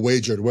people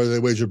wagered, whether they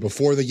wagered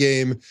before the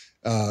game,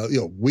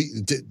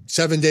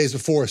 7 days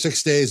before,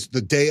 6 days,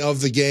 the day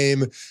of the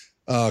game,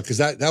 because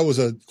that was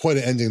quite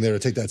an ending there to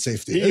take that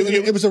safety.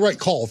 It was the right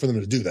call for them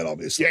to do that,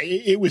 obviously. Yeah,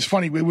 it was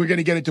funny. We're going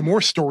to get into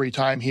more story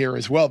time here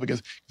as well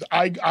because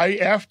I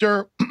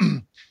after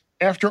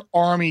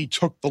Army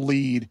took the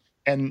lead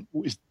and it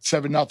was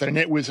 7-0, and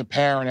it was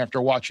apparent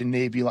after watching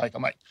Navy,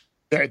 I'm like,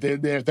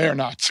 they're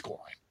not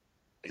scoring.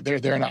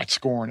 They're not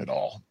scoring at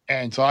all.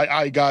 And so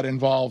I got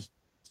involved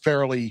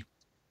fairly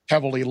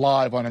heavily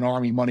live on an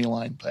Army money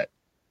line bet,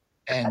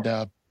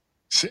 and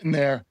sitting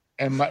there,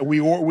 and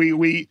we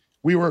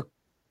were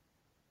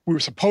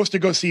supposed to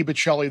go see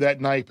Bocelli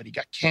that night, but he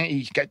got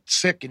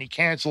sick and he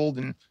canceled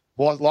and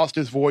lost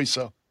his voice.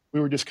 So we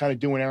were just kind of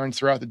doing errands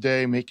throughout the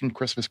day, making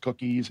Christmas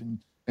cookies and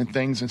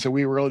things, and so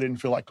we really didn't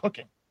feel like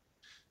cooking.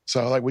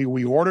 So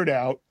we ordered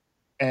out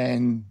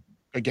and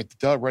I get the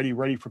dub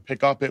ready for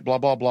pickup, blah,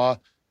 blah, blah.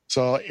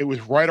 So it was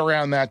right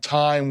around that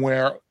time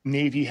where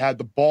Navy had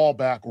the ball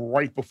back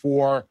right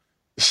before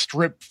the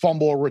strip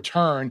fumble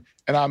return.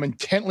 And I'm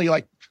intently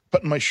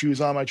putting my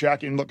shoes on, my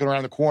jacket, and looking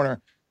around the corner.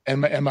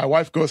 And my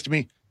wife goes to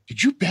me,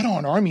 "Did you bet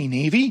on Army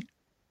Navy?"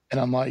 And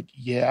I'm like,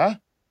 "Yeah."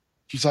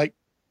 She's like,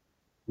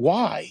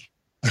 "Why?"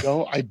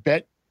 So I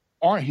bet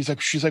Army.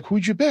 She's like,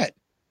 "Who'd you bet?"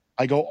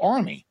 I go,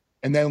 "Army."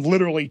 And then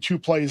literally 2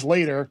 plays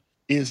later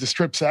is the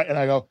strip set. And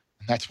I go,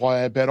 "And that's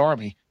why I bet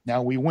Army.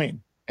 Now we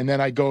win." And then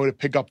I go to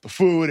pick up the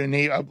food. And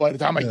by the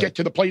time I get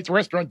to the place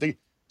restaurant to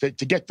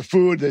get the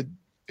food,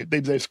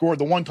 they scored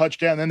the 1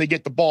 touchdown. Then they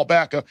get the ball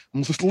back.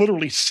 I'm just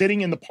literally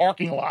sitting in the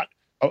parking lot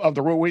of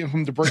the road waiting for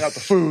them to bring out the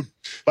food.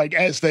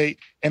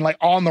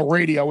 On the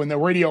radio, and the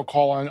radio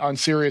call on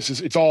Sirius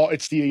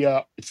it's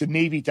the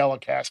Navy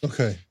telecast.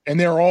 Okay. And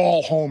they're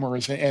all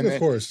homers. And of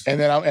course. And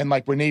then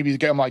when Navy's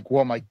game, I'm like,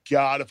 well, my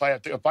God,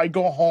 if I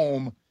go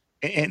home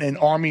and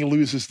Army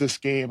loses this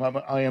game,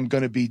 I am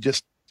going to be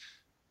just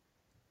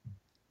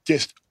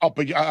up.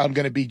 I'm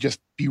going to be just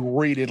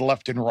berated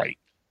left and right.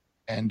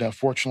 And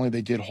fortunately,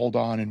 they did hold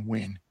on and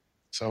win.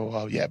 So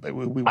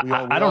but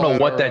I don't know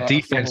what that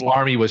defense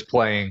Army was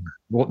playing.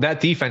 Well, that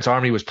defense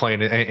Army was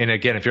playing, and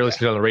again, if you're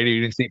listening on the radio, you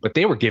didn't see, but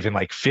they were giving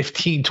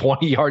 15,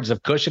 20 yards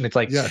of cushion.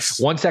 It's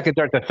 1 second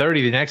they're at the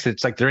 30, the next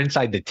it's they're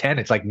inside the 10.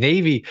 It's like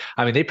Navy.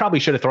 I mean, they probably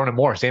should have thrown it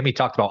more. Sammy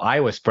talked about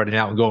Iowa spreading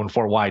out and going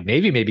 4 wide.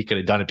 Navy maybe could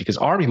have done it because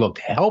Army looked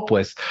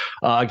helpless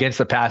against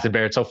the pass. And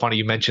Bear, it's so funny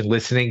you mentioned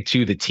listening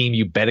to the team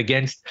you bet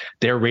against,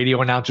 their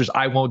radio announcers.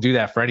 I won't do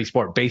that for any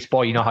sport.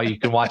 Baseball, you know how you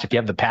can watch if you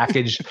have the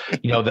package,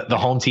 the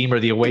home team or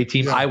the away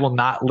team. Yeah. I will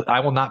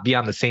not be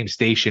on the same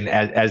station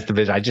as the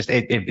vision.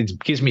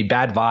 It gives me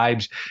bad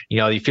vibes.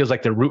 It feels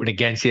like they're rooting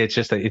against you. It's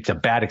just it's a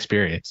bad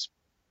experience.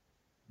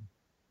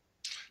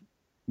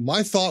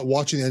 My thought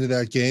watching the end of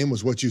that game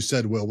was what you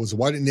said, Will, was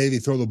why didn't Navy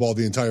throw the ball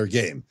the entire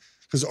game?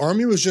 Because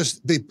Army was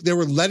just, they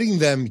were letting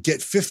them get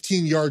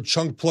 15-yard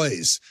chunk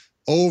plays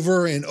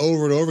over and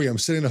over and over again. I'm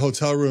sitting in a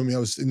hotel room. I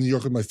was in New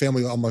York with my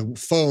family on my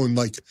phone,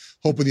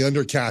 hoping the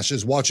under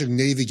cashes, watching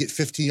Navy get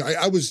 15.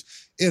 I was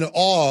in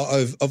awe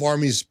of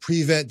Army's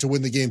prevent to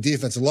win the game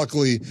defense. And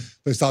luckily,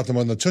 they stopped them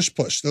on the tush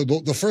push.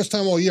 The first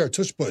time all year,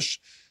 tush push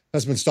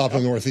has been stopped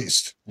in the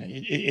Northeast.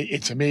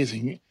 It's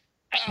amazing.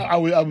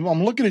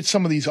 I'm looking at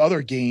some of these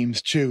other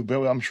games too,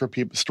 but I'm sure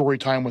story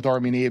time with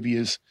Army Navy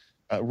is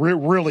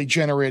really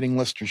generating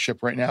listenership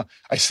right now.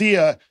 I see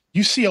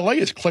UCLA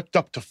is clicked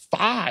up to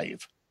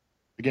 5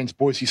 against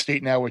Boise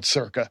State now at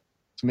Circa.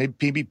 So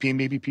maybe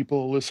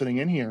people are listening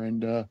in here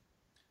and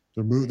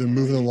they're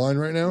moving the line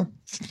right now.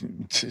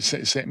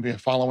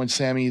 Following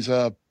Sammy's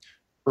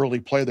early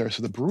play there.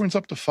 So the Bruins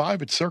up to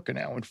 5 at Circa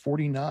now and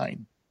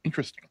 49.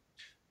 Interesting.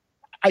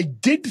 I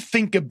did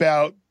think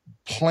about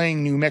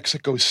playing New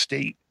Mexico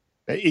State.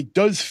 It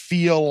does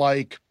feel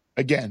like,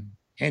 again,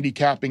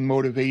 handicapping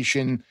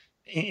motivation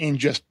in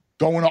just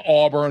going to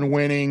Auburn,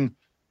 winning,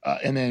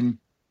 and then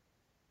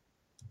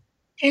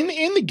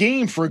in the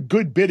game for a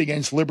good bit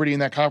against Liberty in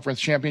that conference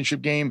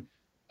championship game.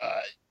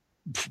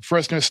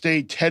 Fresno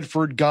State,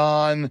 Tedford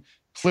gone,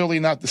 clearly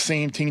not the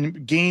same team.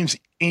 Games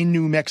in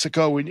New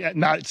Mexico, it's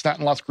not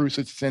in Las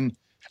Cruces, it's in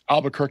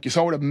Albuquerque.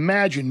 So I would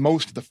imagine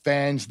most of the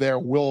fans there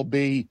will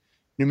be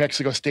New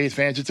Mexico State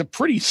fans. It's a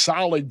pretty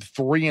solid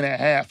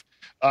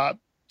 3.5.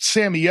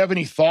 Sammy, you have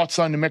any thoughts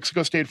on New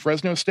Mexico State,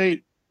 Fresno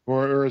State?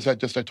 Or is that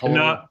just a total?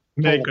 Not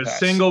make a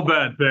single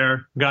bet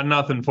there. Got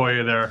nothing for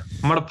you there.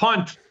 I'm going to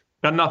punt.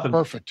 Got nothing.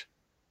 Perfect.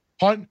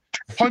 Punt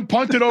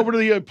it over to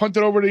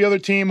the other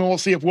team, and we'll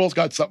see if Will's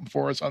got something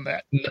for us on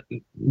that.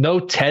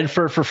 No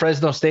Tedford for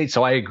Fresno State,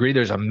 so I agree.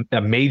 There's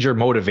a major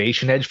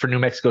motivation edge for New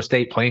Mexico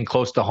State playing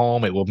close to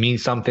home. It will mean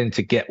something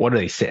to get. What are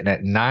they sitting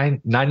at?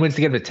 9 wins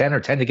to get them to 10, or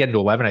 10 to get them to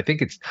 11? I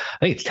think it's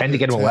 10 to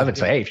get them 11.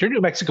 So hey, if you're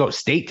New Mexico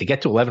State to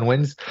get to 11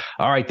 wins,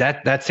 all right,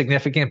 that's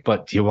significant.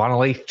 But do you want to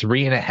lay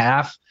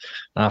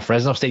 3.5?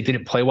 Fresno State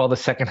didn't play well the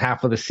second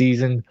half of the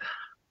season.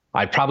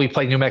 I'd probably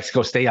play New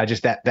Mexico State.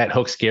 That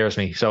hook scares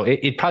me. So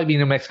it'd probably be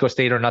New Mexico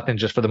State or nothing,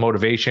 just for the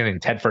motivation.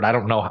 And Tedford, I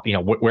don't know,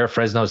 where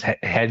Fresno's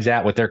head's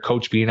at with their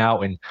coach being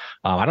out. And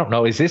I don't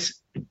know, is this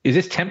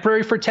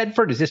temporary for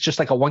Tedford? Is this just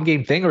like a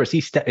 1-game thing, or is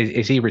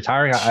he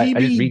retiring? I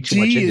didn't read too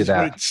much into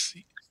that.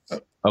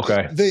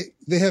 Okay.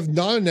 They have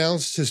not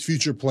announced his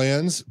future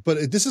plans,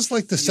 but this is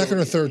like the second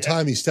or third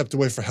time he stepped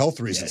away for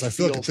health reasons. I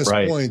feel like at this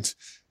point,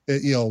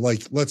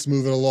 let's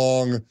move it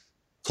along.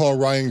 Call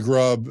Ryan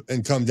Grubb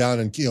and come down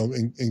and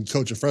and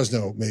coach at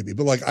Fresno maybe.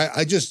 But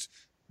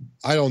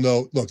I don't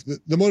know. Look,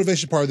 the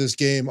motivation part of this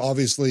game,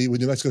 obviously,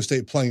 with New Mexico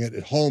State playing it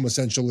at home,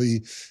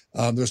 essentially,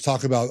 there's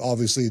talk about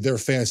obviously their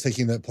fans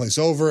taking that place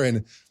over. And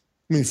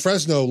I mean,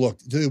 Fresno, look,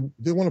 do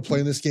they want to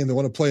play in this game? They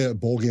want to play a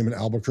bowl game in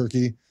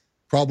Albuquerque?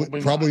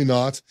 Probably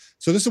not.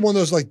 So this is one of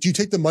those, do you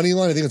take the money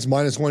line? I think it's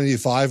minus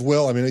 185,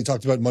 Will. I mean, you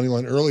talked about money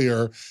line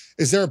earlier.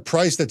 Is there a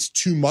price that's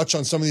too much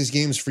on some of these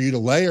games for you to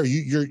lay, or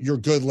you're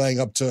good laying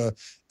up to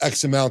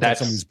X amount on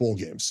some of these bowl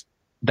games?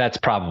 That's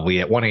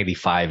probably at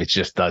 185. It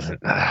just doesn't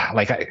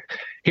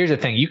here's the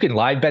thing. You can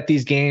live bet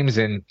these games,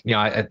 and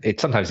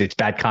sometimes it's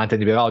bad content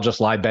to be like, I'll just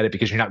live bet it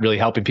because you're not really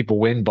helping people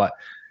win. But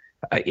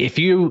if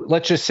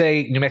let's just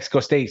say New Mexico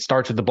State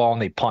starts with the ball and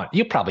they punt,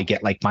 you'll probably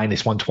get like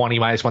minus 120,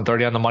 minus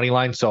 130 on the money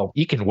line. So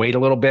you can wait a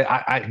little bit.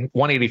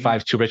 185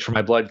 is too rich for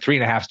my blood.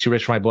 3.5 is too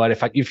rich for my blood.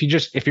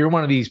 If you're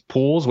one of these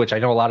pools, which I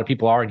know a lot of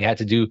people are, and you had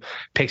to do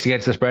picks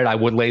against the spread, I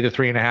would lay the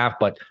 3.5.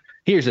 But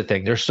here's the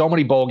thing. There's so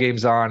many bowl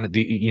games on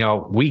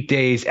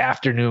weekdays,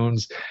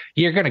 afternoons.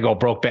 You're going to go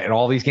broke betting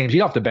all these games. You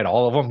don't have to bet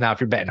all of them. Now, if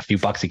you're betting a few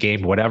bucks a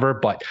game, whatever,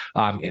 but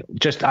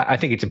I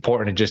think it's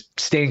important to just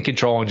stay in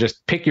control and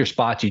just pick your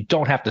spots. You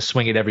don't have to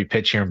swing at every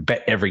pitch here and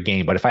bet every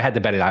game. But if I had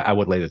to bet it, I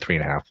would lay the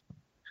 3.5.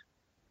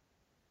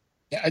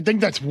 Yeah, I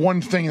think that's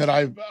one thing that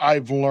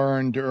I've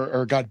learned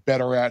or got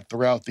better at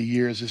throughout the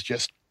years is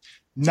just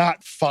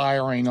not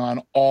firing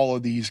on all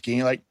of these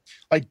games.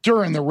 Like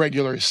during the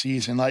regular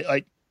season,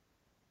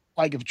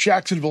 like if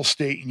Jacksonville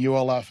State and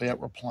UL Lafayette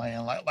were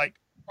playing,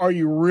 are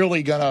you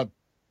really gonna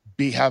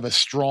have a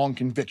strong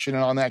conviction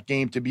on that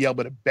game to be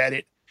able to bet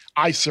it?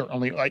 I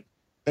certainly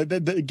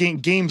the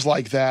games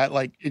like that.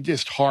 It's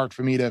just hard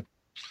for me to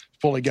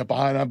fully get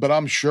behind them. But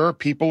I'm sure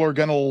people are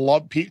gonna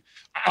love.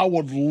 I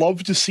would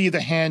love to see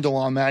the handle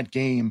on that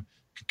game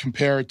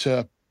compared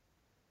to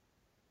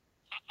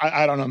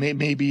I don't know,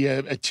 maybe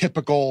a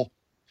typical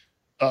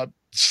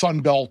Sun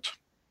Belt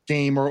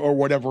game or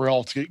whatever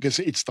else, because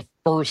it's the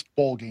first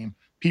bowl game.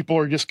 People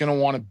are just going to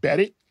want to bet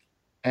it,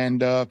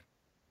 and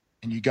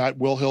you got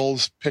Will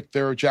Hill's pick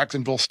there,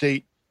 Jacksonville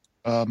State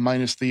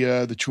minus the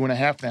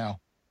 2.5 now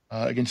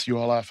against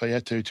UL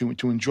Lafayette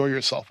to enjoy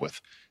yourself with.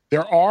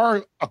 There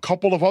are a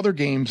couple of other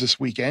games this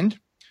weekend.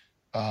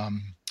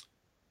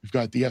 We've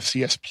got the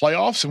FCS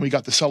playoffs, and we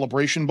got the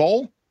Celebration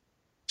Bowl.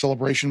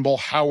 Celebration Bowl,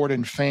 Howard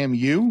and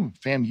FAMU.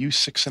 FAMU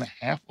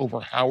 6.5 over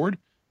Howard.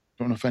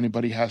 Don't know if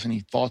anybody has any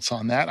thoughts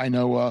on that. I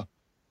know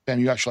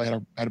FAMU actually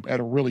had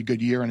a really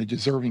good year and a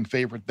deserving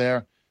favorite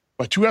there.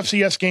 But 2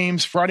 FCS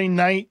games Friday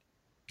night.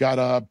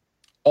 Got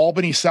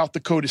Albany, South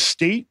Dakota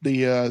State.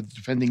 The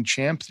defending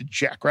champs, the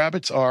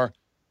Jackrabbits, are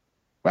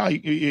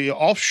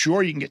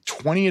offshore. You can get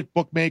 20 at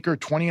Bookmaker,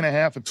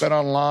 20.5 at Bet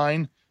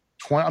Online.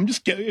 20. I'm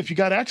just getting, if you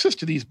got access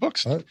to these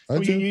books,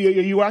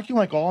 you acting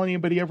like all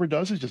anybody ever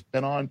does is just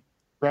bet on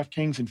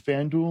DraftKings and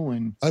FanDuel.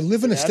 And I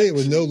live in a state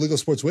with no legal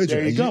sports wagering.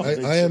 There you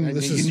go. I am.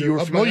 You're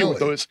familiar with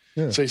those.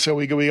 Yeah. So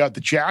we got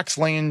the Jacks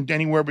laying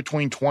anywhere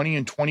between 20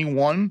 and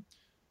 21,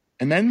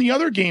 and then the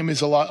other game is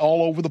a lot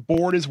all over the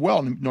board as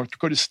well. North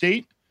Dakota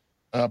State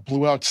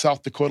blew out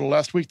South Dakota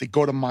last week. They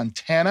go to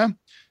Montana,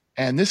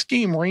 and this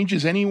game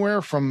ranges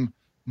anywhere from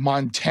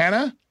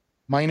Montana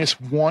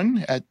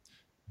 -1 at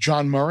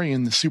John Murray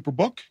in the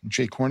Superbook,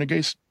 Jay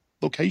Cornegay's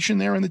location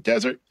there in the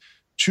desert,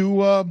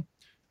 to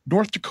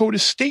North Dakota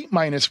State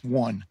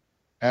 -1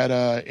 at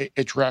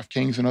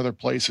DraftKings and other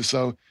places.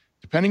 So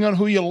depending on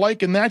who you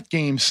like in that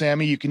game,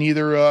 Sammy, you can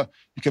either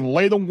you can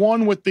lay the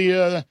 1 with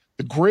the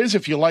Grizz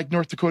if you like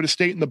North Dakota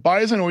State and the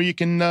Bison, or you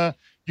can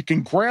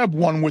grab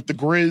 1 with the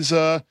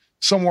Grizz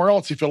somewhere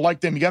else if you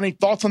like them. You got any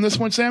thoughts on this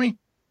one, Sammy?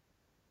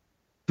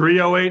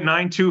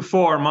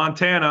 308-924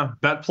 Montana,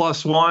 bet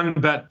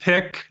 +1, bet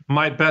pick,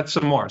 might bet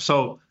some more.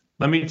 So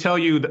let me tell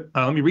you,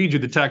 let me read you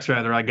the text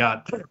rather I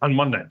got on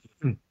Monday.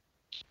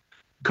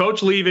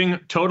 Coach leaving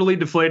totally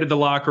deflated the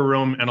locker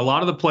room, and a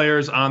lot of the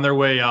players on their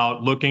way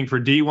out looking for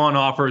D1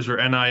 offers or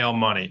NIL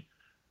money.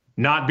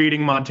 Not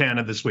beating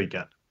Montana this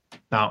weekend.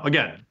 Now,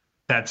 again,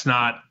 that's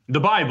not the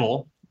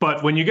Bible,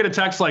 but when you get a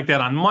text like that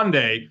on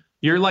Monday,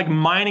 you're like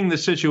mining the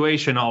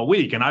situation all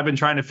week. And I've been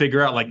trying to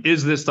figure out,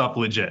 is this stuff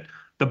legit?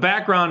 The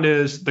background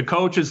is the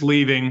coach is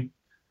leaving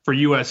for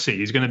USC.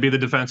 He's going to be the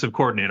defensive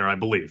coordinator, I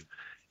believe.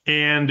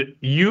 And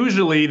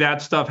usually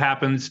that stuff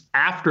happens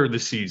after the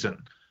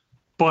season.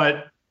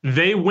 But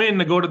they win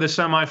to go to the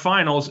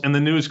semifinals and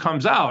the news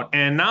comes out.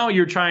 And now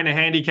you're trying to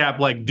handicap,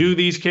 like, do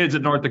these kids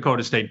at North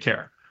Dakota State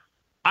care?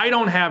 I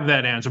don't have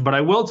that answer, but I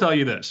will tell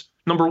you this.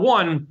 Number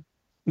one,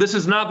 this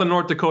is not the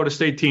North Dakota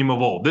State team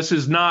of old. This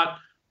is not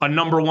a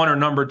number 1 or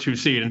number 2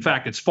 seed. In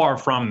fact, it's far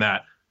from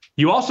that.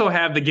 You also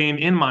have the game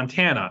in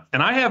Montana,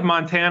 and I have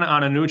Montana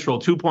on a neutral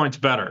 2 points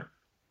better.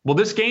 Well,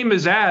 this game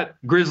is at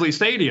Grizzly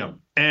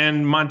Stadium,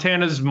 and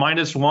Montana's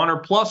 -1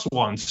 or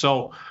 +1.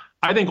 So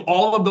I think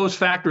all of those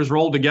factors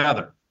rolled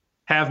together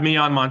have me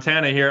on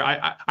Montana here.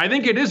 I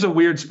think it is a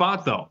weird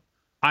spot, though.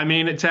 I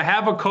mean, to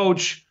have a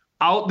coach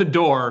out the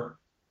door,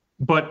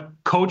 but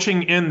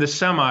coaching in the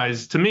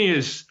semis, to me,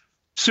 is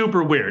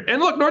super weird.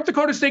 And look, North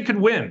Dakota State could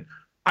win.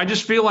 I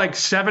just feel like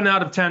 7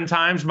 out of 10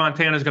 times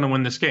Montana's going to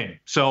win this game.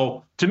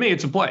 So to me,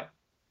 it's a play.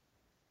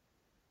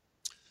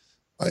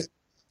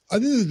 I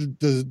think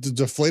the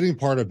deflating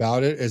part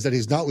about it is that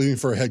he's not leaving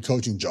for a head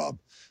coaching job.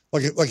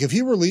 Like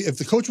if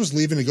the coach was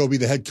leaving to go be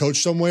the head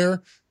coach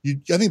somewhere,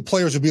 I think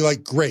players would be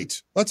like,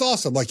 great, that's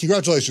awesome. Like,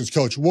 congratulations,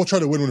 coach. We'll try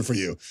to win one for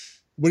you.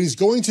 But he's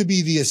going to be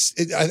I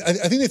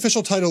think the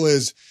official title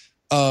is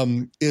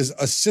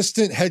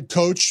assistant head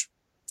coach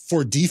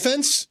for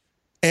defense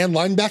and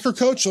linebacker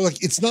coach. So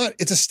like,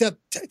 it's a step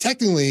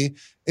technically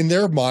in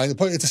their mind,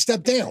 it's a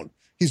step down.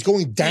 He's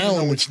going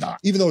down,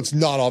 even though it's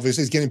not,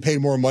 obviously. He's getting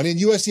paid more money. And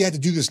USC had to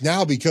do this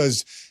now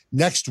because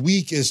next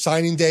week is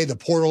signing day. The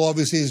portal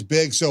obviously is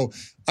big. So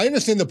I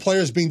understand the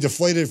players being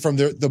deflated from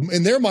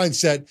in their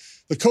mindset,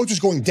 the coach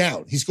is going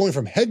down. He's going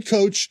from head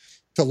coach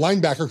to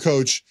linebacker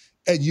coach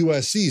at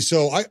USC.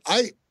 So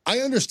I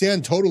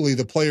understand totally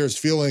the players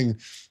feeling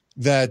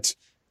that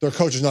their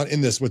coach is not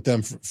in this with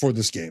them for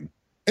this game.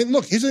 And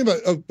look, he's talking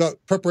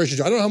about preparation.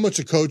 I don't know how much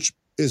a coach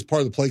is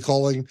part of the play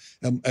calling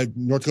at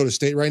North Dakota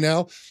State right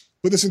now.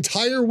 But this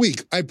entire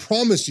week, I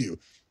promise you,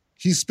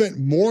 he spent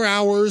more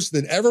hours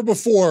than ever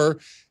before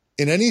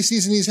in any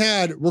season he's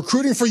had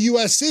recruiting for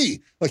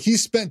USC. Like, he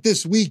spent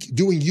this week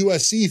doing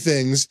USC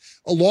things,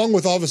 along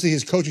with obviously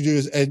his coaching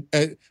duties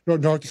at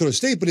North Dakota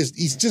State. But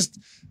he's just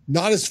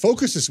not as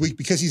focused this week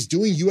because he's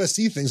doing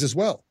USC things as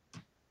well.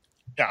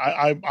 Yeah,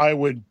 I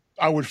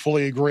would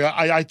fully agree.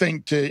 I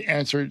think, to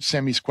answer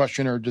Sammy's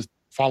question or just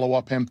follow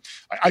up him,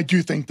 I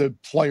do think the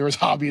players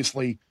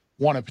obviously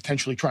want to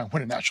potentially try and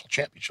win a national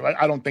championship.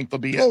 I don't think there'll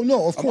be a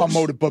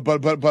motive,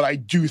 but I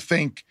do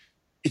think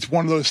it's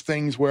one of those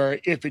things where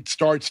if it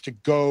starts to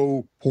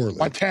go poorly,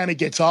 Montana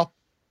gets up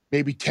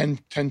maybe 10,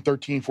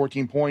 13,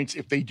 14 points.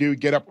 If they do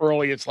get up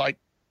early, it's like,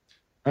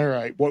 all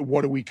right,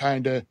 what do we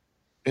kind of,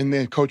 in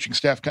the coaching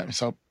staff kind of,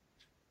 so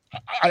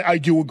I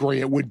do agree.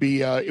 It would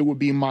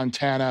be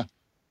Montana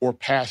or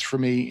pass for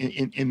me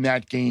in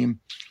that game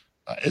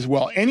as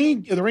well. Are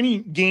there any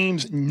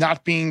games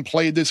not being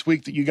played this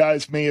week that you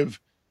guys may have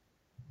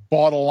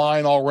bought a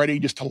line already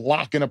just to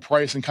lock in a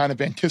price and kind of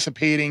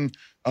anticipating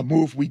a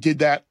move? We did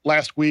that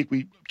last week.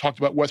 We talked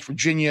about West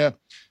Virginia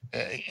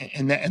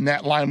and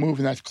that line move,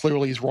 and that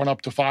clearly has run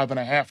up to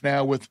 5.5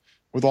 now with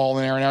all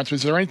the air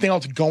announcements. Is there anything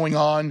else going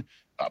on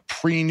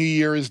pre-New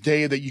Year's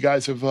Day that you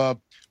guys have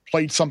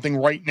played something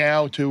right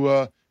now to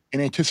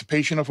in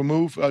anticipation of a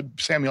move?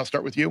 Sammy, I'll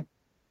start with you.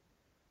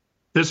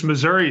 This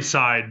Missouri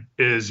side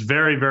is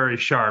very, very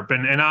sharp.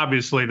 And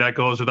obviously that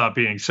goes without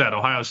being said.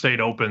 Ohio State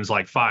opens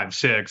like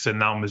 5-6, and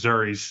now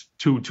Missouri's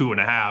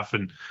 2.5.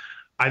 And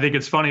I think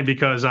it's funny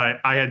because I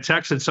had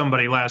texted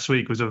somebody last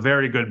week who's a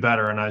very good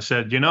bettor, and I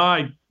said,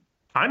 I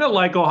kind of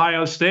like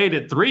Ohio State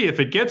at 3 if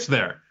it gets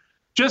there,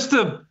 just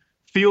to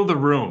feel the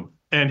room.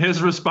 And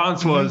his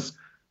response was,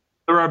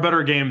 there are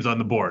better games on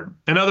the board.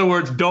 In other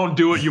words, don't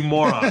do it, you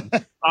moron.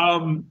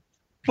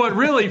 But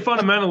really,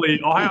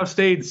 fundamentally, Ohio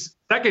State's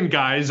second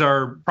guys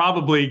are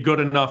probably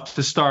good enough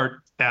to start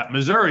at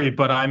Missouri.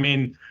 But, I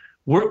mean,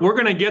 we're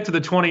going to get to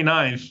the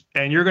 29th,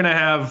 and you're going to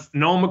have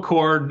no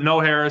McCord, no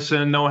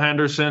Harrison, no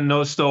Henderson,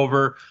 no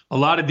Stover. A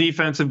lot of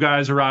defensive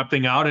guys are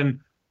opting out.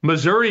 And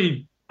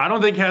Missouri, I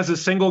don't think, has a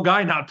single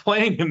guy not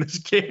playing in this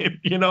game.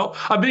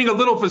 I'm being a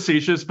little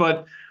facetious,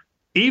 but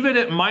even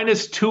at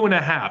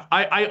 -2.5,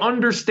 I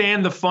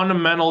understand the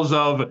fundamentals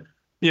of,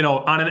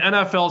 on an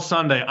NFL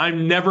Sunday,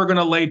 I'm never going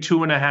to lay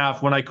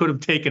 2.5 when I could have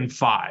taken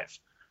 5.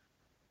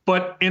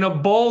 But in a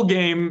bowl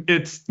game,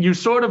 you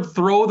sort of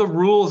throw the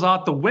rules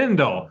out the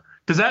window.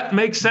 Does that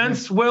make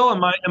sense, Will?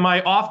 Am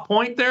I off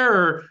point there?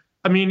 Or,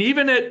 I mean,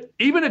 even at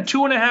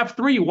 2.5,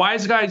 3,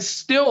 wise guys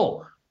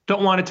still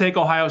don't want to take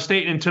Ohio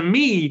State. And to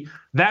me,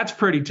 that's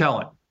pretty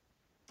telling.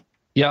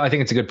 Yeah, I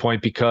think it's a good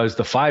point because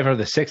the 5 or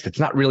the 6, it's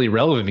not really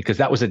relevant because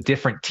that was a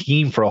different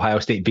team for Ohio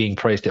State being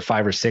priced at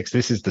 5 or 6.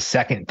 This is the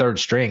second, third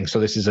string.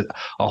 So this is a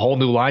whole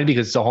new line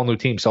because it's a whole new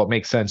team. So it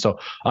makes sense. So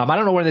I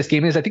don't know where this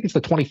game is. I think it's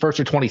the 21st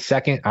or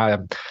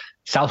 22nd.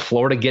 South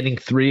Florida getting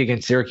 3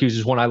 against Syracuse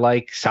is one I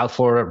like. South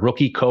Florida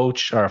rookie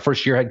coach or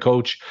first-year head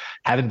coach,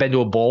 haven't been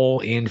to a bowl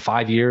in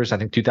 5 years. I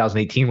think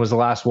 2018 was the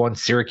last one.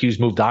 Syracuse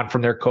moved on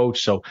from their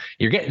coach. So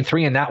you're getting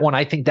 3 in that one.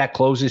 I think that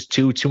closes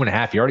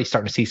 2.5. You're already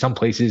starting to see some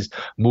places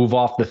move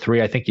off the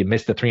 3. I think you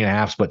missed the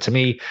 3.5s. But to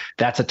me,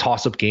 that's a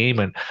toss-up game.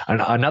 And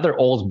another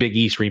old Big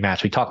East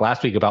rematch. We talked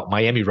last week about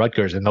Miami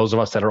Rutgers, and those of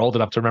us that are old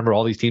enough to remember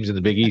all these teams in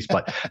the Big East.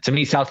 But to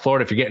me, South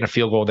Florida, if you're getting a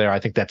field goal there, I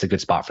think that's a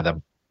good spot for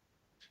them.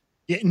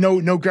 Yeah,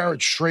 no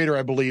Garrett Schrader,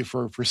 I believe,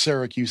 for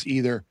Syracuse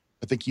either.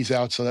 I think he's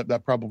out, so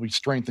that probably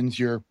strengthens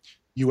your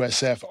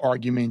USF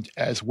argument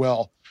as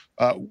well.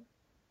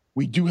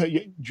 We do have.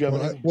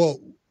 Well,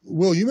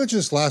 Will, you mentioned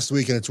this last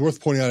week, and it's worth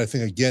pointing out, I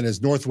think, again,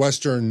 is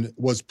Northwestern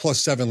was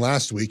 +7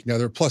 last week. Now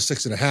they're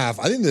 +6.5.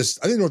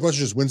 I think Northwestern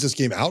just wins this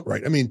game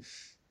outright. I mean,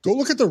 go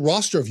look at the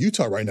roster of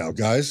Utah right now,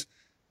 guys.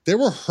 They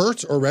were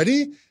hurt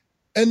already,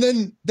 and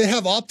then they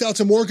have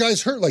opt-outs and more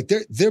guys hurt. Like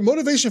their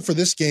motivation for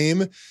this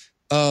game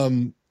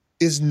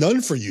is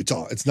none for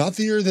Utah. It's not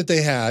the year that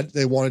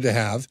they wanted to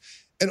have.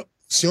 And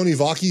Sione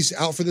Vaki's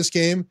out for this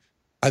game.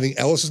 I think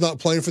Ellis is not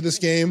playing for this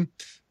game.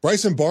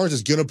 Bryson Barnes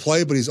is going to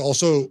play, but he's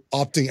also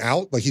opting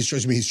out. Like he's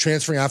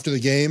transferring after the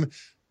game.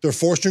 Their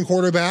 4th-string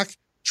quarterback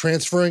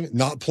transferring,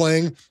 not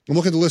playing. I'm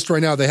looking at the list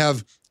right now. They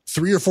have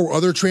 3 or 4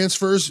 other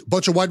transfers. A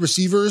bunch of wide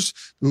receivers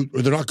who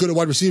they're not good at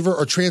wide receiver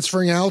are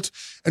transferring out.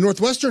 And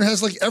Northwestern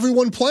has like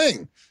everyone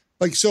playing.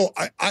 Like, so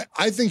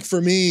I think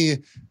for me,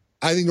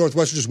 I think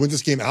Northwestern just wins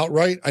this game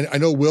outright. I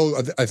know, Will,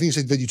 I think you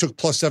said that you took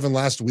 +7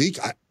 last week.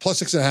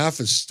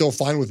 +6.5 is still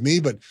fine with me,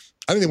 but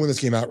I think they win this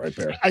game outright,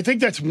 Bear. I think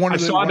that's one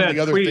of the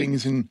other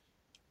things. And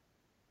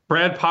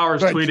Brad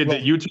Powers tweeted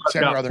that Utah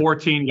got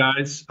 14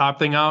 guys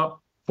opting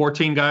out,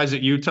 14 guys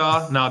at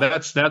Utah. Now,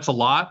 that's a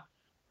lot.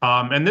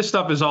 And this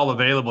stuff is all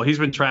available. He's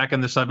been tracking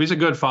this stuff. He's a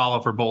good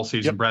follow for bowl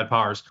season, Brad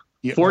Powers.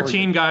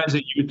 14 guys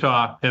at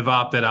Utah have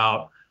opted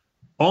out,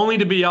 only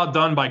to be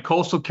outdone by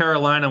Coastal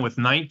Carolina with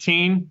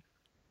 19,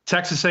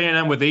 Texas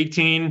A&M with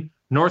 18,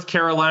 North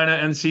Carolina,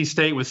 NC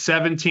State with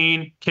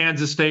 17,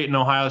 Kansas State and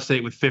Ohio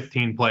State with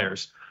 15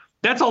 players.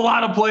 That's a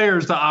lot of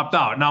players to opt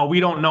out. Now, we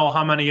don't know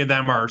how many of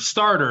them are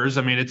starters.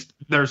 I mean,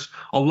 there's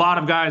a lot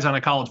of guys on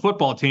a college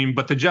football team,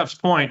 but to Jeff's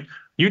point,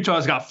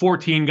 Utah's got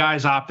 14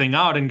 guys opting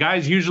out, and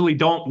guys usually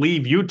don't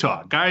leave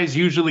Utah. Guys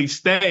usually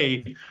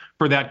stay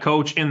for that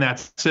coach in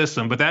that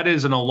system, but that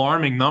is an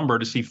alarming number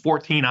to see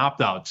 14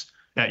 opt-outs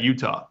at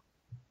Utah.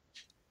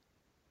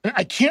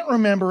 I can't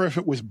remember if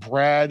it was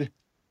Brad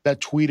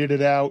that tweeted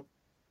it out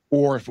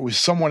or if it was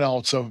someone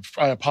else. So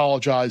I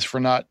apologize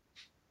for not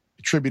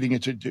attributing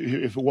it to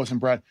if it wasn't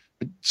Brad.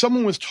 But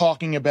someone was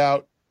talking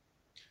about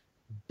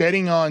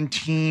betting on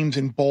teams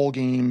in bowl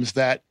games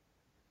that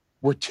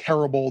were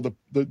terrible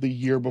the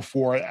year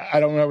before. I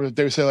don't remember if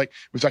they would say like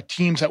it was like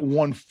teams that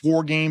won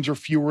 4 games or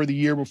fewer the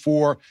year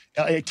before.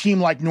 A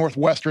team like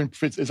Northwestern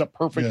is a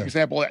perfect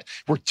example of that.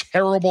 Were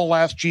terrible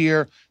last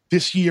year.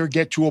 This year,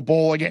 get to a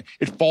bowl again.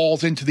 It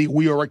falls into the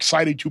we are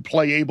excited to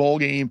play a bowl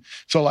game.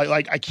 So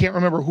like I can't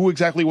remember who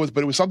exactly it was,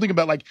 but it was something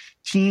about like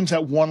teams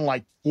that won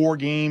like 4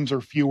 games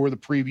or fewer the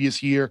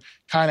previous year,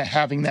 kind of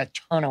having that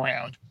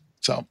turnaround.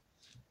 So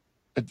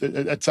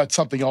that's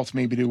something else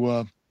maybe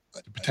to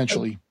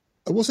potentially.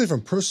 I will say from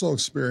personal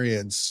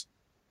experience,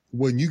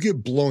 when you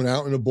get blown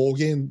out in a bowl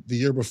game the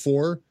year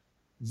before,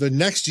 the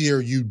next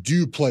year you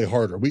do play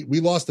harder.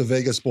 We lost the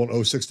Vegas Bowl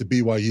in 06 to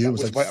BYU. It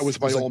was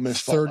like Ole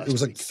Miss. It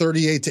was like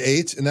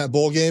 38-8 in that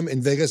bowl game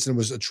in Vegas, and it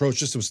was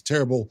atrocious. It was a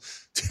terrible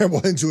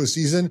end to a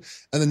season.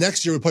 And the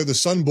next year we played the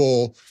Sun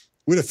Bowl.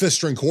 We had a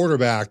 5th-string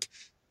quarterback.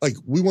 Like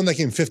we won that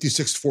game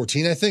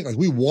 56-14, I think. Like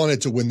we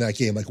wanted to win that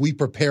game. Like we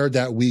prepared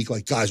that week.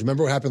 Like, guys,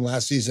 remember what happened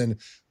last season?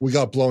 We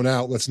got blown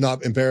out. Let's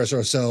not embarrass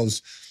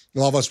ourselves. A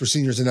lot of us were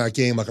seniors in that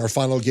game. Like our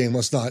final game,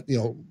 let's not,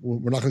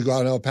 we're not going to go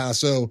out in El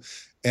Paso,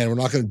 and we're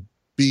not going to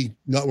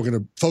we're going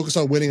to focus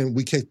on winning, and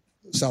we kicked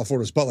South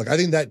Florida's butt. Like I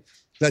think that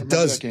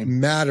does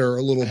matter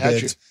a little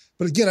bit.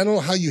 But again, I don't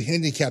know how you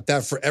handicap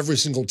that for every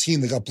single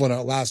team that got blown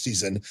out last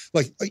season.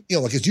 Like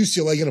is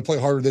UCLA going to play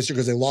harder this year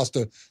because they lost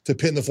to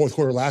Pitt in the 4th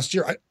quarter last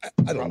year?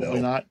 I don't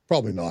know.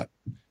 Probably not.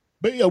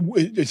 But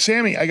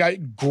Sammy, I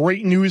got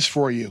great news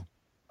for you.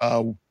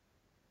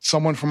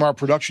 Someone from our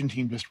production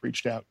team just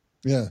reached out.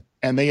 Yeah.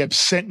 And they have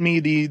sent me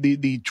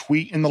the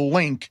tweet and the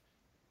link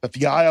that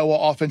the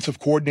Iowa offensive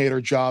coordinator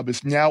job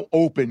is now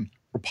open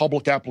for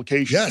public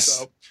applications. Yes.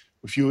 So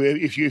if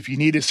you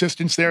need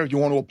assistance there, if you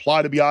want to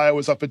apply to be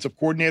Iowa's offensive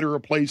coordinator,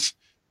 replace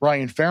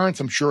Brian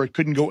Ferentz, I'm sure it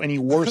couldn't go any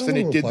worse than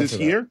it did this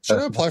year. Should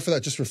I apply for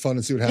that just for fun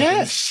and see what happens?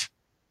 Yes,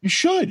 you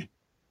should.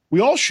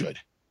 We all should.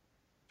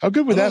 How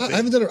good would that be?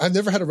 I've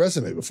never had a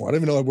resume before. I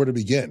don't even know where to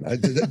begin. I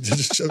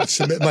just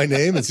submit my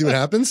name and see what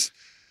happens.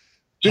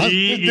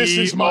 This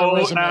is my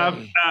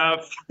resume.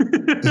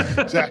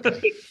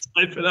 Exactly.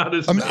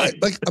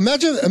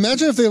 Imagine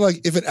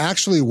if it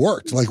actually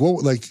worked.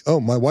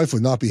 My wife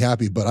would not be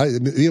happy, but I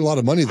need a lot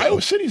of money.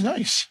 Iowa City's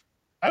nice.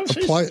 I would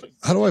apply.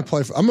 How do I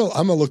apply for? I'm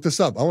gonna look this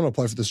up. I want to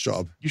apply for this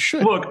job. You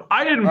should. Look,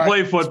 I didn't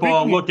play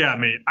football. Look at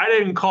me. I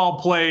didn't call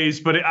plays,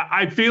 but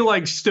I feel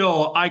like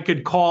still I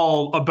could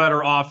call a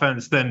better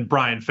offense than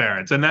Brian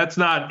Ferentz, and that's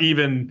not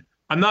even.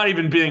 I'm not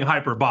even being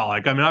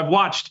hyperbolic. I mean, I've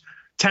watched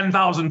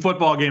 10,000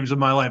 football games in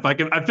my life. I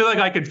feel like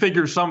I could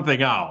figure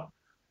something out.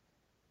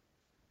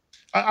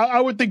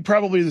 I would think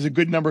probably there's a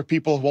good number of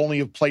people who only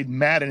have played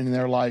Madden in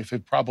their life who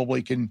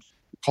probably can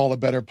call a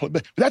better play.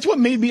 But that's what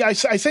made me. I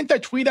sent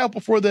that tweet out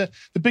before the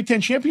Big Ten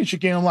championship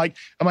game. I'm like,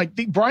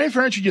 Brian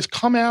Ferentz should just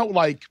come out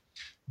like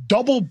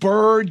double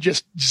bird,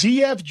 just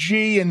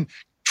ZFG and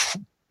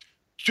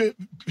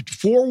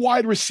 4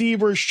 wide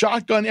receivers,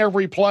 shotgun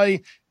every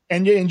play,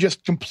 and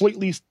just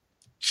completely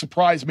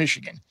surprise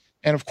Michigan.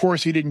 And of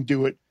course, he didn't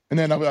do it. And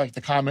then like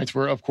the comments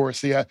were, of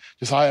course,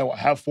 just I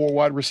have 4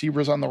 wide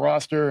receivers on the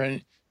roster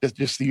and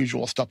just the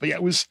usual stuff. But yeah,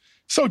 it was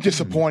so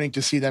disappointing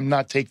to see them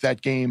not take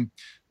that game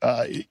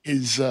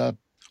as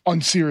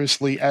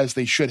unseriously as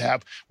they should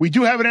have. We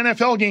do have an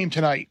NFL game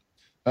tonight.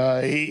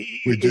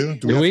 We do.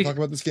 Do we have to talk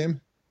about this game?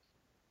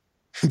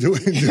 do we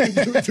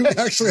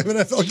actually have an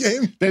NFL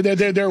game?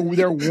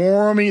 They're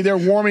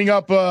warming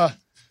up.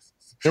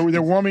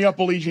 They're warming up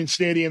Allegiant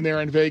Stadium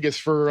there in Vegas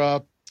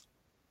for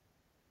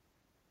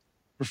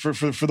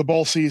the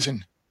bowl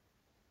season.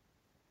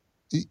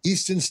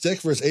 Easton Stick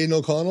versus Aiden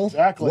O'Connell.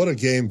 Exactly. What a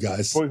game,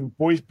 guys!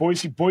 Boise,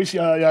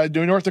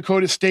 North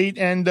Dakota State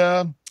and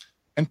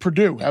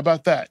Purdue. How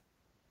about that?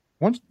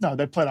 No,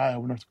 they played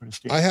Iowa, North Dakota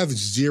State. I have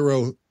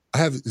zero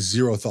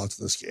thoughts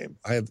on this game.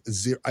 I have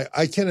zero.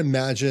 I can't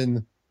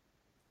imagine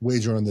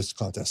wagering on this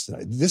contest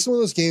tonight. This is one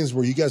of those games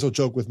where you guys will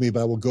joke with me,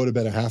 but I will go to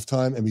bed at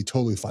halftime and be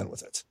totally fine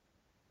with it.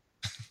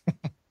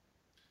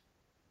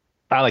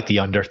 I like the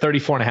under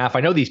 34.5.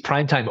 I know these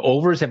primetime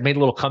overs have made a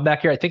little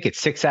comeback here. I think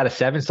it's 6 out of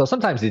 7. So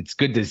sometimes it's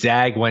good to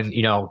zag when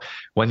the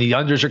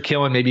unders are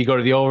killing, maybe you go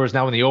to the overs.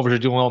 Now when the overs are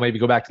doing well, maybe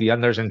go back to the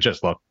unders and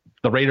just look.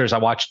 The Raiders, I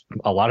watched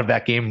a lot of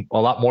that game,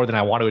 a lot more than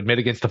I want to admit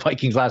against the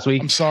Vikings last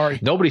week. I'm sorry.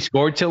 Nobody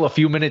scored till a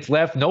few minutes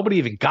left. Nobody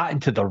even got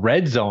into the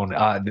red zone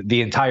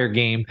the entire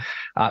game.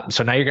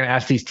 So now you're going to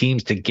ask these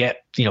teams to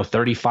get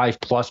 35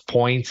 plus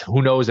points.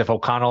 Who knows if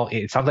O'Connell,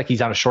 it sounds like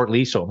he's on a short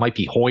leash, so it might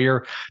be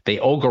Hoyer. They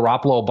owe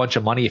Garoppolo a bunch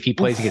of money if he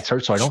plays and gets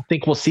hurt. So I don't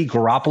think we'll see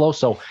Garoppolo.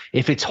 So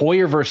if it's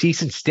Hoyer versus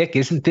Easton Stick,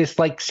 isn't this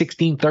like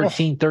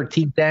 16-13,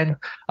 13-10?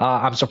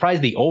 I'm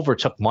surprised the over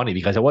took money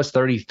because it was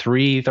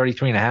 33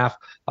 and a half.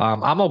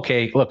 I'm okay.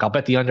 Look, I'll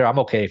bet the under. I'm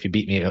okay if you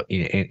beat me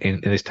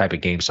in this type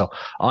of game. So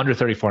under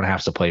 34.5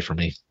 is a play for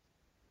me.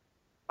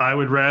 I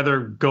would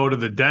rather go to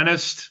the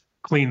dentist,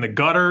 clean the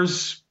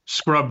gutters,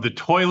 scrub the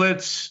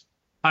toilets.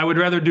 I would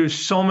rather do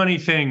so many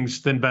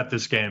things than bet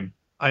this game.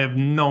 I have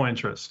no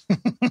interest.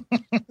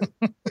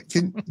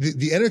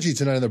 The energy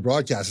tonight in the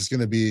broadcast is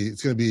going to be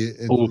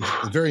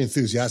very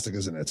enthusiastic,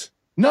 isn't it?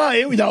 No,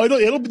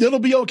 it'll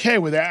be okay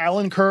with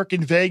Alan Kirk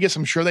in Vegas.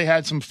 I'm sure they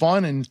had some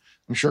fun, and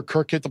I'm sure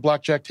Kirk hit the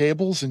blackjack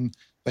tables, and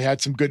they had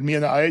some good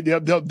meal.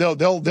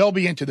 They'll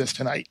be into this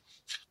tonight.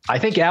 I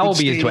think Al will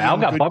be into it. Al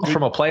got bumped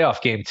from a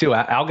playoff game too.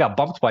 Al got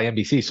bumped by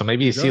NBC, so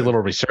maybe you see a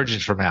little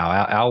resurgence from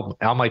Al.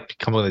 Al might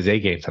come with his A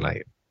game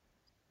tonight.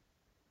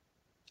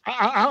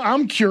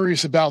 I'm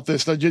curious about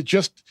this.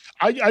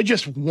 I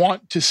just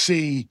want to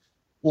see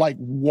like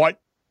what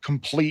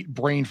complete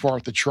brain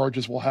fart the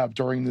Chargers will have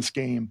during this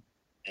game,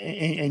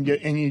 and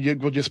you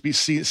will just be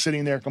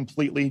sitting there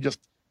completely just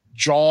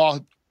jaw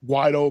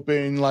wide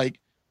open, like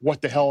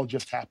what the hell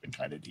just happened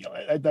kind of deal.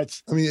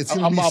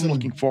 I'm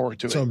looking forward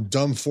to some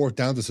dumb 4th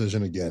down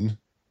decision again,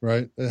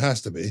 right? It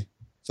has to be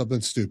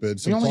something stupid.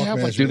 We only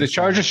have do the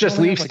Chargers just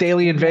leave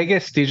Staley in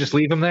Vegas? Do you just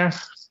leave him there?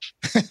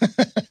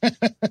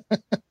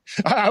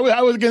 That's what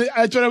I was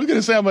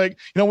gonna say. I'm like,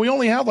 we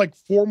only have like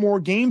 4 more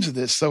games of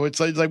this, so it's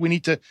like we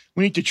need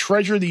to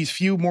treasure these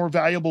few more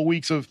valuable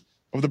weeks of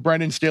the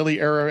Brendan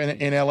Staley era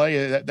in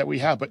LA that we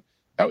have. But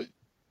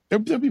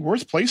there'd be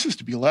worse places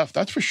to be left.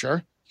 That's for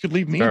sure. You could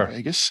leave me in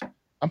Vegas.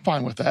 I'm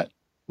fine with that.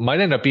 Might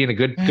end up being a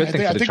good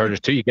thing for the Chargers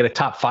too. You get a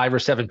top 5 or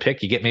 7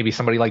 pick. You get maybe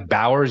somebody like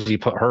Bowers. You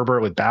put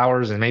Herbert with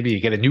Bowers, and maybe you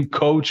get a new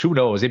coach. Who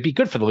knows? It'd be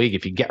good for the league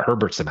if you get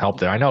Herbert some help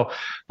there. I know.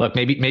 Look,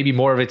 maybe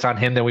more of it's on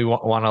him than we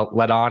want to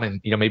let on,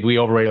 and maybe we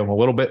overrate him a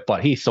little bit.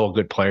 But he's still a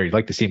good player. You'd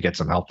like to see him get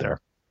some help there.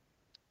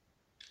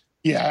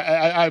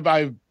 Yeah,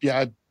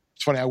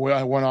 it's funny. I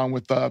went on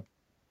with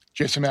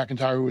Jason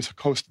McIntyre, who was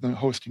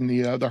hosting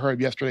the Herb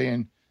yesterday,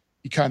 and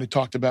he kind of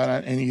talked about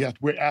it, and he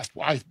asked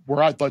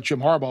where I thought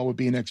Jim Harbaugh would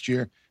be next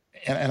year.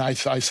 And I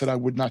said I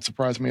would not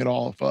surprise me at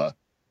all if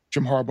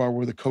Jim Harbaugh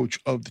were the coach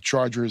of the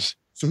Chargers.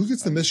 So who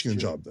gets the Michigan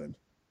job then?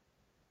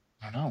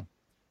 I don't know.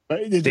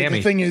 But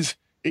the thing is,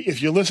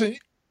 if you listen,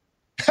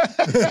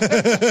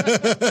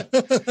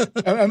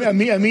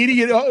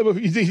 immediate,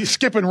 he's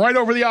skipping right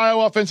over the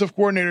Iowa offensive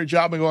coordinator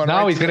job and going.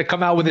 No, he's going to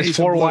come out with his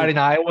 4 wide in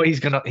Iowa. He's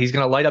going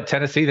to light up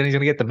Tennessee. Then he's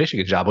going to get the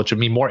Michigan job, which would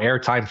mean more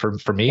airtime for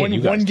me and you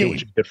guys too,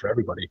 which is good for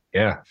everybody.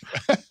 Yeah.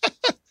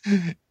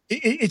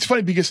 It's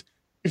funny because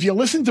if you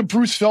listen to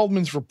Bruce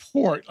Feldman's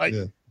report,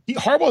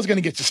 Harbaugh's going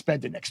to get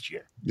suspended next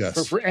year.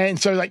 Yes. And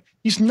so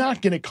he's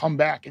not going to come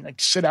back and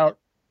sit out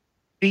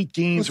 8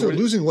 games. They're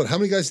losing what? How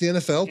many guys in the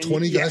NFL?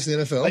 20 guys in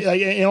the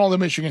NFL? And all the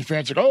Michigan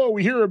fans are like, oh,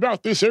 we hear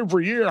about this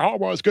every year.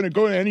 Harbaugh's going to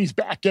go and he's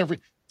back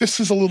This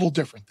is a little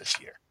different this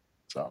year.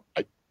 So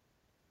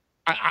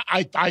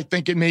I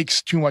think it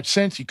makes too much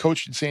sense. He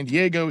coached in San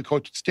Diego. He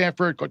coached at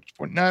Stanford, coached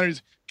at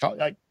 49ers.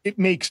 It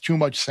makes too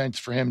much sense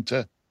for him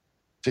to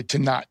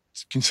not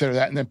consider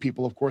that. And then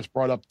people, of course,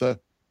 brought up the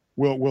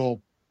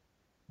will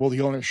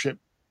the ownership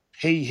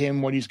pay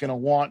him what he's going to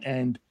want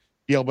and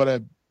be able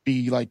to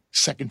be like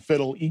second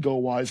fiddle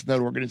ego-wise in that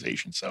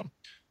organization. So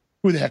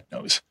who the heck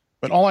knows?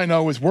 But all I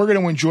know is we're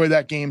going to enjoy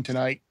that game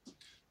tonight.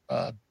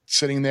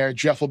 Sitting there,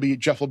 Jeff will be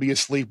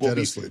asleep. We'll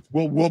be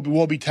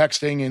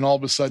texting, and all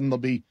of a sudden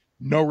there'll be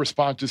no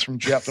responses from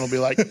Jeff, and it'll be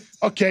like,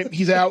 okay,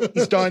 he's out,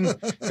 he's done.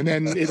 And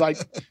then it's like,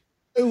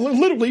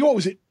 literally, what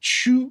was it?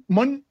 Tuesday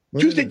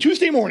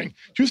morning.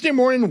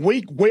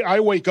 I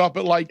wake up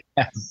at like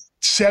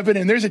 7,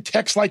 and there's a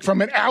text like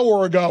from an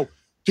hour ago.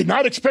 Did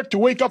not expect to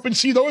wake up and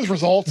see those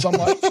results. I'm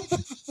like,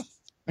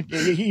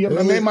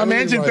 my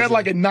man's in bed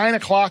like at 9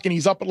 o'clock, and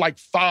he's up at like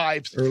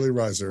 5. Early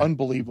riser.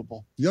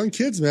 Unbelievable. Young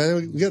kids,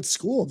 man. We got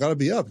school. Got to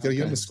be up. Got to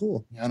get them to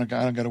school. Yeah, I don't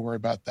got to worry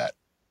about that.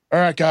 All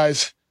right,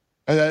 guys.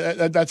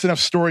 That's enough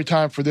story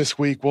time for this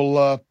week.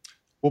 We'll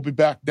be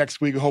back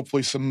next week.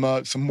 Hopefully some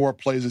more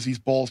plays as these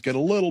balls get a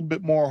little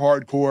bit more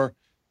hardcore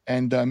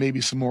and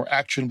maybe some more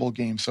actionable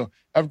games. So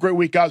have a great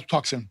week, guys. We'll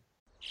talk soon.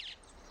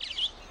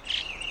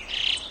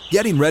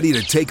 Getting ready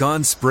to take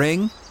on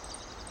spring?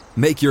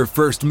 Make your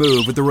first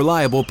move with the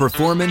reliable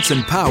performance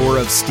and power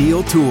of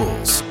Steel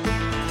tools.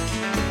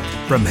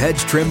 From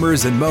hedge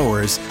trimmers and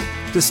mowers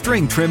to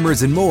string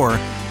trimmers and more,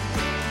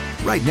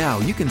 right now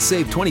you can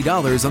save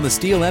 $20 on the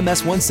Steel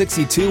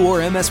MS-162 or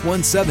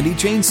MS-170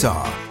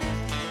 chainsaw.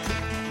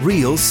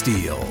 Real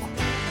Steel.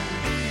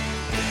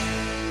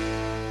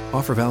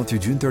 Offer valid through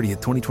June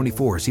 30th,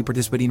 2024. See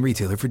participating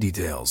retailer for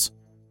details.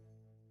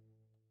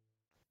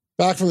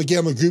 Back from the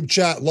Gambling Group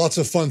chat, lots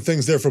of fun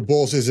things there for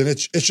bowl season.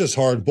 It's just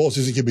hard. Bowl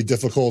season can be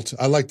difficult.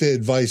 I like the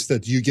advice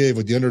that you gave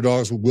with the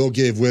underdogs, what Will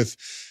gave with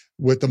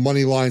the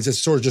money lines. It's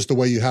sort of just the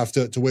way you have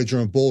to wager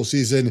on bowl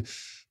season.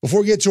 Before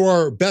we get to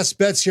our best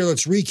bets here,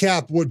 let's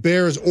recap what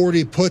Bears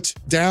already put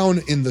down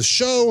in the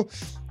show.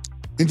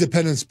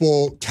 Independence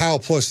Bowl, Cal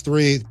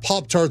 +3,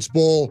 Pop-Tarts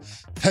Bowl,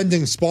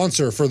 pending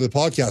sponsor for the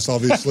podcast,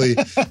 obviously,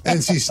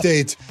 NC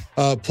State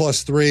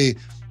 +3.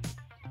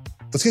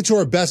 Let's get to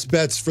our best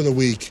bets for the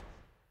week.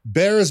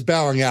 Bear is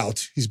bowing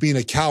out. He's being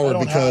a coward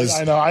because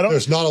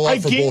there's not a lot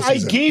for bowl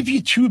season. I gave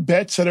you 2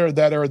 bets that are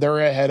there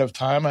ahead of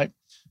time. I'm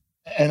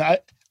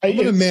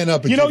gonna man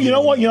up. You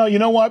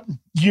know what?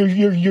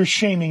 You're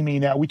shaming me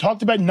now. We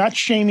talked about not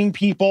shaming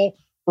people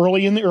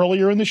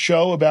earlier in the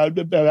show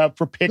about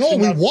for picks. No,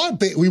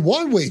 we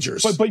won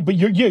wagers. But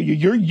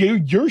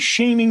you're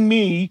shaming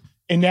me,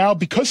 and now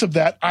because of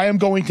that, I am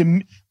going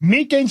to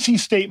make NC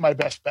State my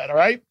best bet. All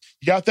right,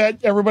 you got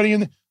that,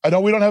 everybody? I know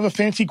we don't have a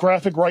fancy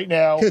graphic right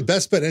now. Good,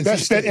 best bet NC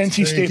State.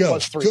 NC State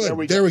 +3.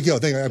 Good. There we go.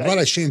 I'm glad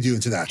I shamed you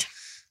into that.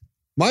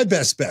 My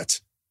best bet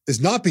is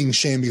not being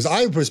shamed because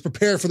I was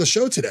prepared for the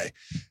show today.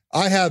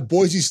 I have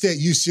Boise State,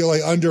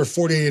 UCLA under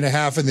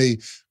 48.5 in the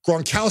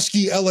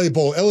Gronkowski LA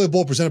Bowl. LA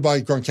Bowl presented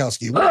by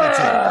Gronkowski.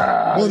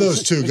 One of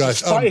those two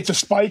guys. It's a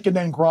spike, and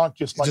then Gronk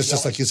just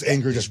like he's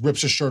angry, just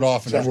rips his shirt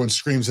off, and everyone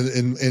screams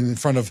in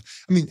front of.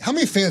 I mean, how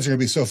many fans are going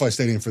to be SoFi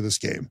Stadium for this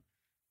game?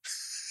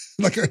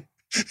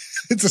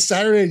 It's a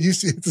Saturday.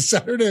 It's a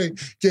Saturday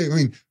game. I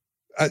mean,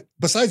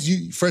 besides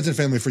you, friends and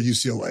family for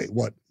UCLA,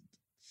 what?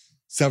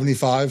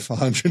 75,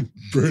 100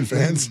 Bruin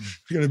fans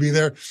are going to be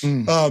there.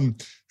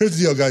 Here's the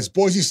deal, guys.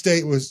 Boise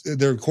State was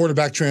their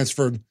quarterback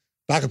transferred.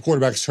 Backup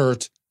quarterback's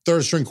hurt.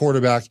 Third string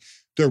quarterback.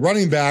 Their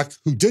running back,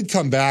 who did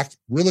come back,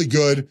 really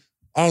good.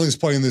 I don't think he's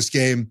playing this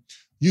game.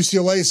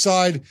 UCLA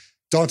side,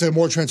 Dante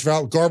Moore transferred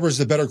out. Garber's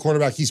the better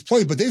quarterback. He's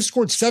played, but they've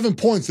scored 7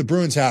 points, the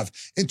Bruins have,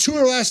 in 2 of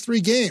their last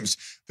 3 games.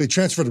 They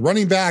transferred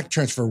running back,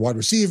 transferred wide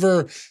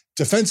receiver.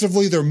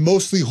 Defensively, they're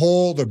mostly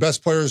whole. Their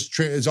best players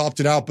is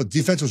opted out, but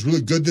defense was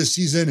really good this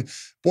season.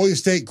 Boise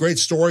State, great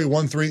story,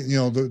 won 3,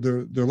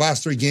 their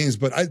last 3 games.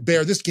 But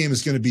this game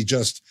is going to be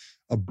just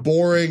a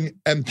boring,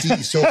 empty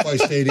SoFi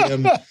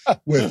Stadium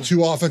with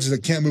 2 offenses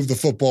that can't move the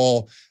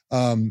football.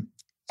 And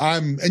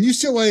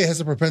UCLA has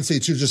a propensity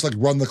to just like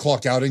run the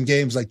clock out in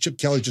games. Like Chip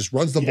Kelly just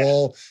runs the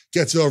ball,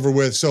 gets it over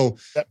with. So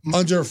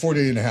under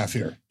 48.5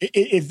 here.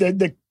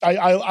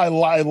 I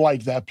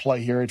like that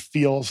play here. It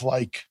feels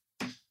like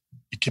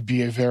it could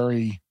be a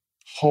very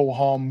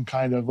ho-hum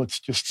kind of, let's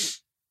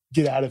just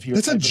get out of here.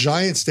 It's a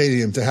giant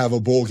stadium to have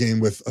a bowl game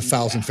with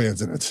 1,000 fans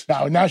in it.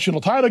 Now, a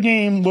national title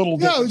game, little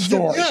different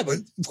story. Yeah, but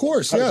of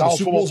course, the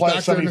Super Bowl's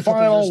back there in a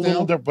semifinal,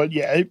 little different.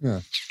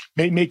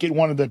 But make it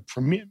one of the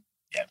premier.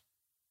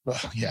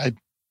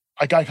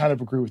 I kind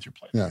of agree with your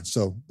play. Yeah,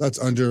 so that's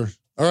under.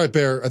 All right,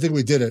 Bear, I think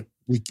we did it.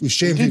 We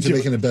shamed you into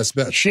making the best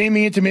bet.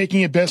 Shaming into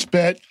making a best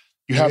bet.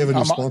 You have a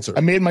new sponsor. I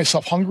made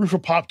myself hungry for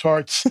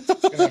Pop-Tarts. I'm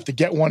going to have to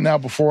get one now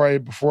before I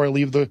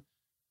leave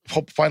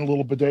hope to find a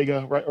little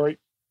bodega, right?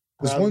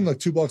 There's one like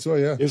 2 blocks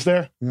away, yeah. Is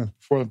there? Yeah.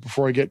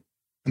 Before I get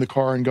in the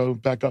car and go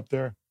back up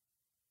there.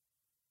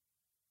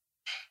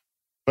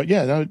 But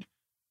yeah, no,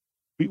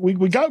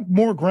 we got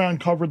more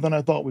ground covered than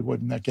I thought we would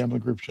in that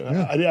gambling group show.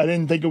 Yeah. I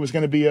didn't think it was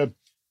going to be a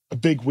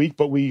big week,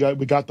 but we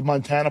got the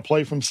Montana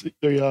play from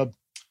the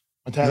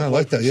Montana. Yeah, I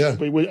like that. Yeah,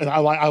 and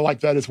I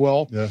like that as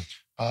well. Yeah,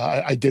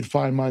 I did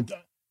find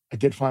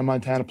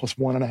Montana plus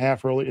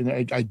 1.5 early,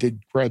 and I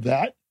did grab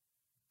that.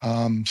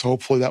 So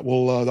hopefully that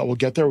will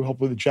get there.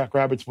 Hopefully the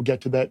Jackrabbits will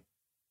get to that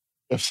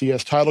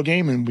FCS title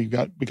game, and we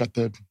got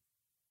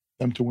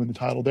them to win the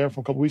title there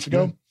from a couple weeks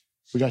ago.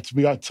 Yeah.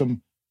 We got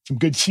some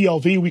good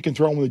CLV we can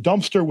throw in with a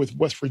dumpster with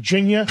West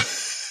Virginia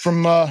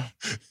from a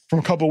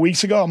couple of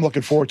weeks ago. I'm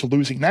looking forward to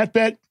losing that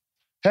bet.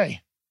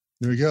 Hey,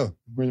 there you go.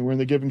 We're in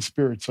the giving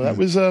spirit. So that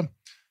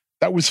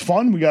was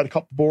fun. We got a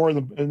couple more in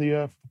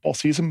the football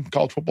season,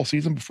 college football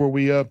season, before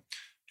we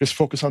just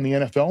focus on the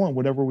NFL and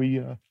whatever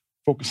we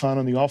focus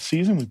on the off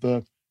season with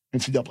the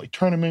NCAA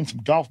tournament, some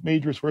golf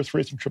majors, horse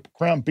racing, Triple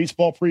Crown,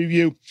 baseball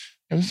preview.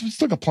 And we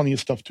still got plenty of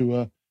stuff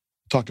to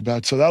talk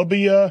about. So that'll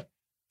be it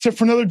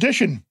for another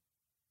edition.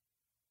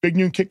 Big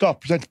Noon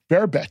Kickoff presents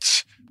Bear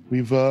Bets.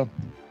 We've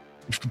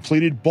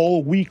completed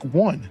Bowl Week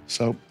 1.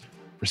 So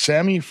for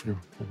Sammy, for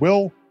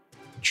Will,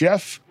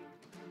 Jeff,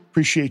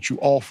 appreciate you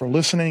all for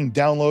listening,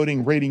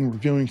 downloading, rating,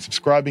 reviewing,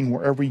 subscribing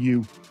wherever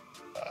you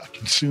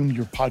consume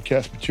your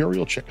podcast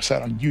material. Check us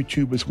out on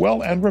YouTube as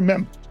well. And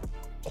remember,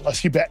 the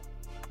less you bet,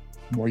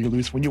 the more you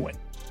lose when you win.